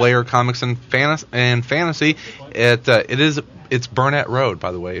 Dragon's Lair Comics and Fantasy. It is It's Burnett Road,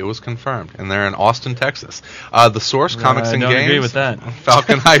 by the way. It was confirmed, and they're in Austin, Texas. The Source, Comics and I don't Games. agree with that.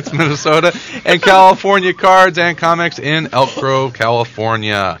 Falcon Heights, Minnesota, and California Cards and Comics in Elk Grove,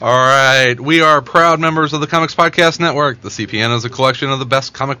 California. All right, we are proud members of the Comics Podcast Network. The CPN is a collection of the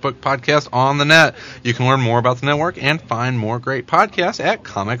best comic book podcasts on the net. You can learn more about the network and find more great podcasts at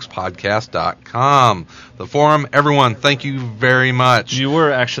comicspodcast.com. The forum, everyone, thank you very much. You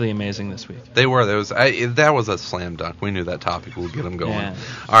were actually amazing this week. They were. That was a slam dunk. We knew that topic would get them going. Yeah.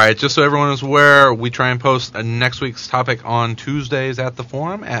 All right, just so everyone is aware, we try and post next week's topic on Tuesdays at the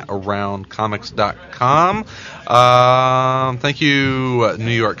forum at aroundcomics.com. Thank you,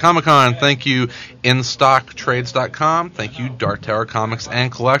 New York Comic Con. Thank you, InStockTrades.com. Thank you, Dark Tower Comics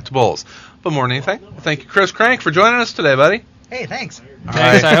and Collectibles. But more than anything, thank you, Chris Crank, for joining us today, buddy. Hey, thanks.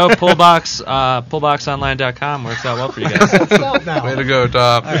 Thanks. I hope pullboxonline.com works out well for you guys. Way to go,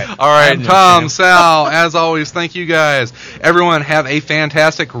 Tom. All right, Tom, Sal, as always, thank you guys. Everyone, have a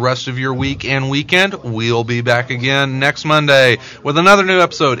fantastic rest of your week and weekend. We'll be back again next Monday with another new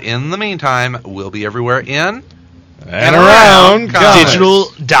episode. In the meantime, we'll be everywhere in and around comics. Digital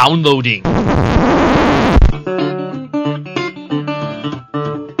downloading.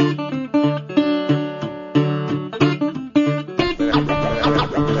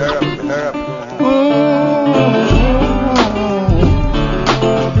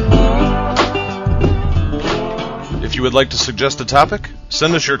 If you would like to suggest a topic,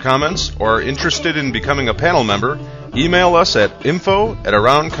 send us your comments, or are interested in becoming a panel member, email us at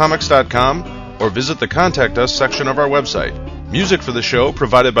info@aroundcomics.com or visit the Contact Us section of our website. Music for the show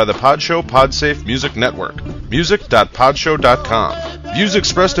provided by the Podshow Podsafe Music Network. Music.podshow.com. Views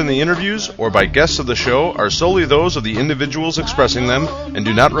expressed in the interviews or by guests of the show are solely those of the individuals expressing them and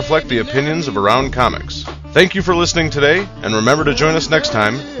do not reflect the opinions of Around Comics. Thank you for listening today, and remember to join us next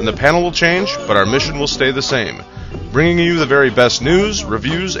time when the panel will change, but our mission will stay the same. Bringing you the very best news,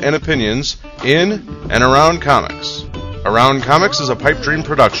 reviews, and opinions in and around comics. Around Comics is a Pipe Dream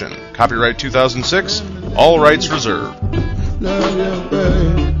production. Copyright 2006. All rights reserved.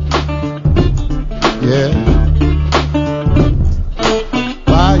 Yeah.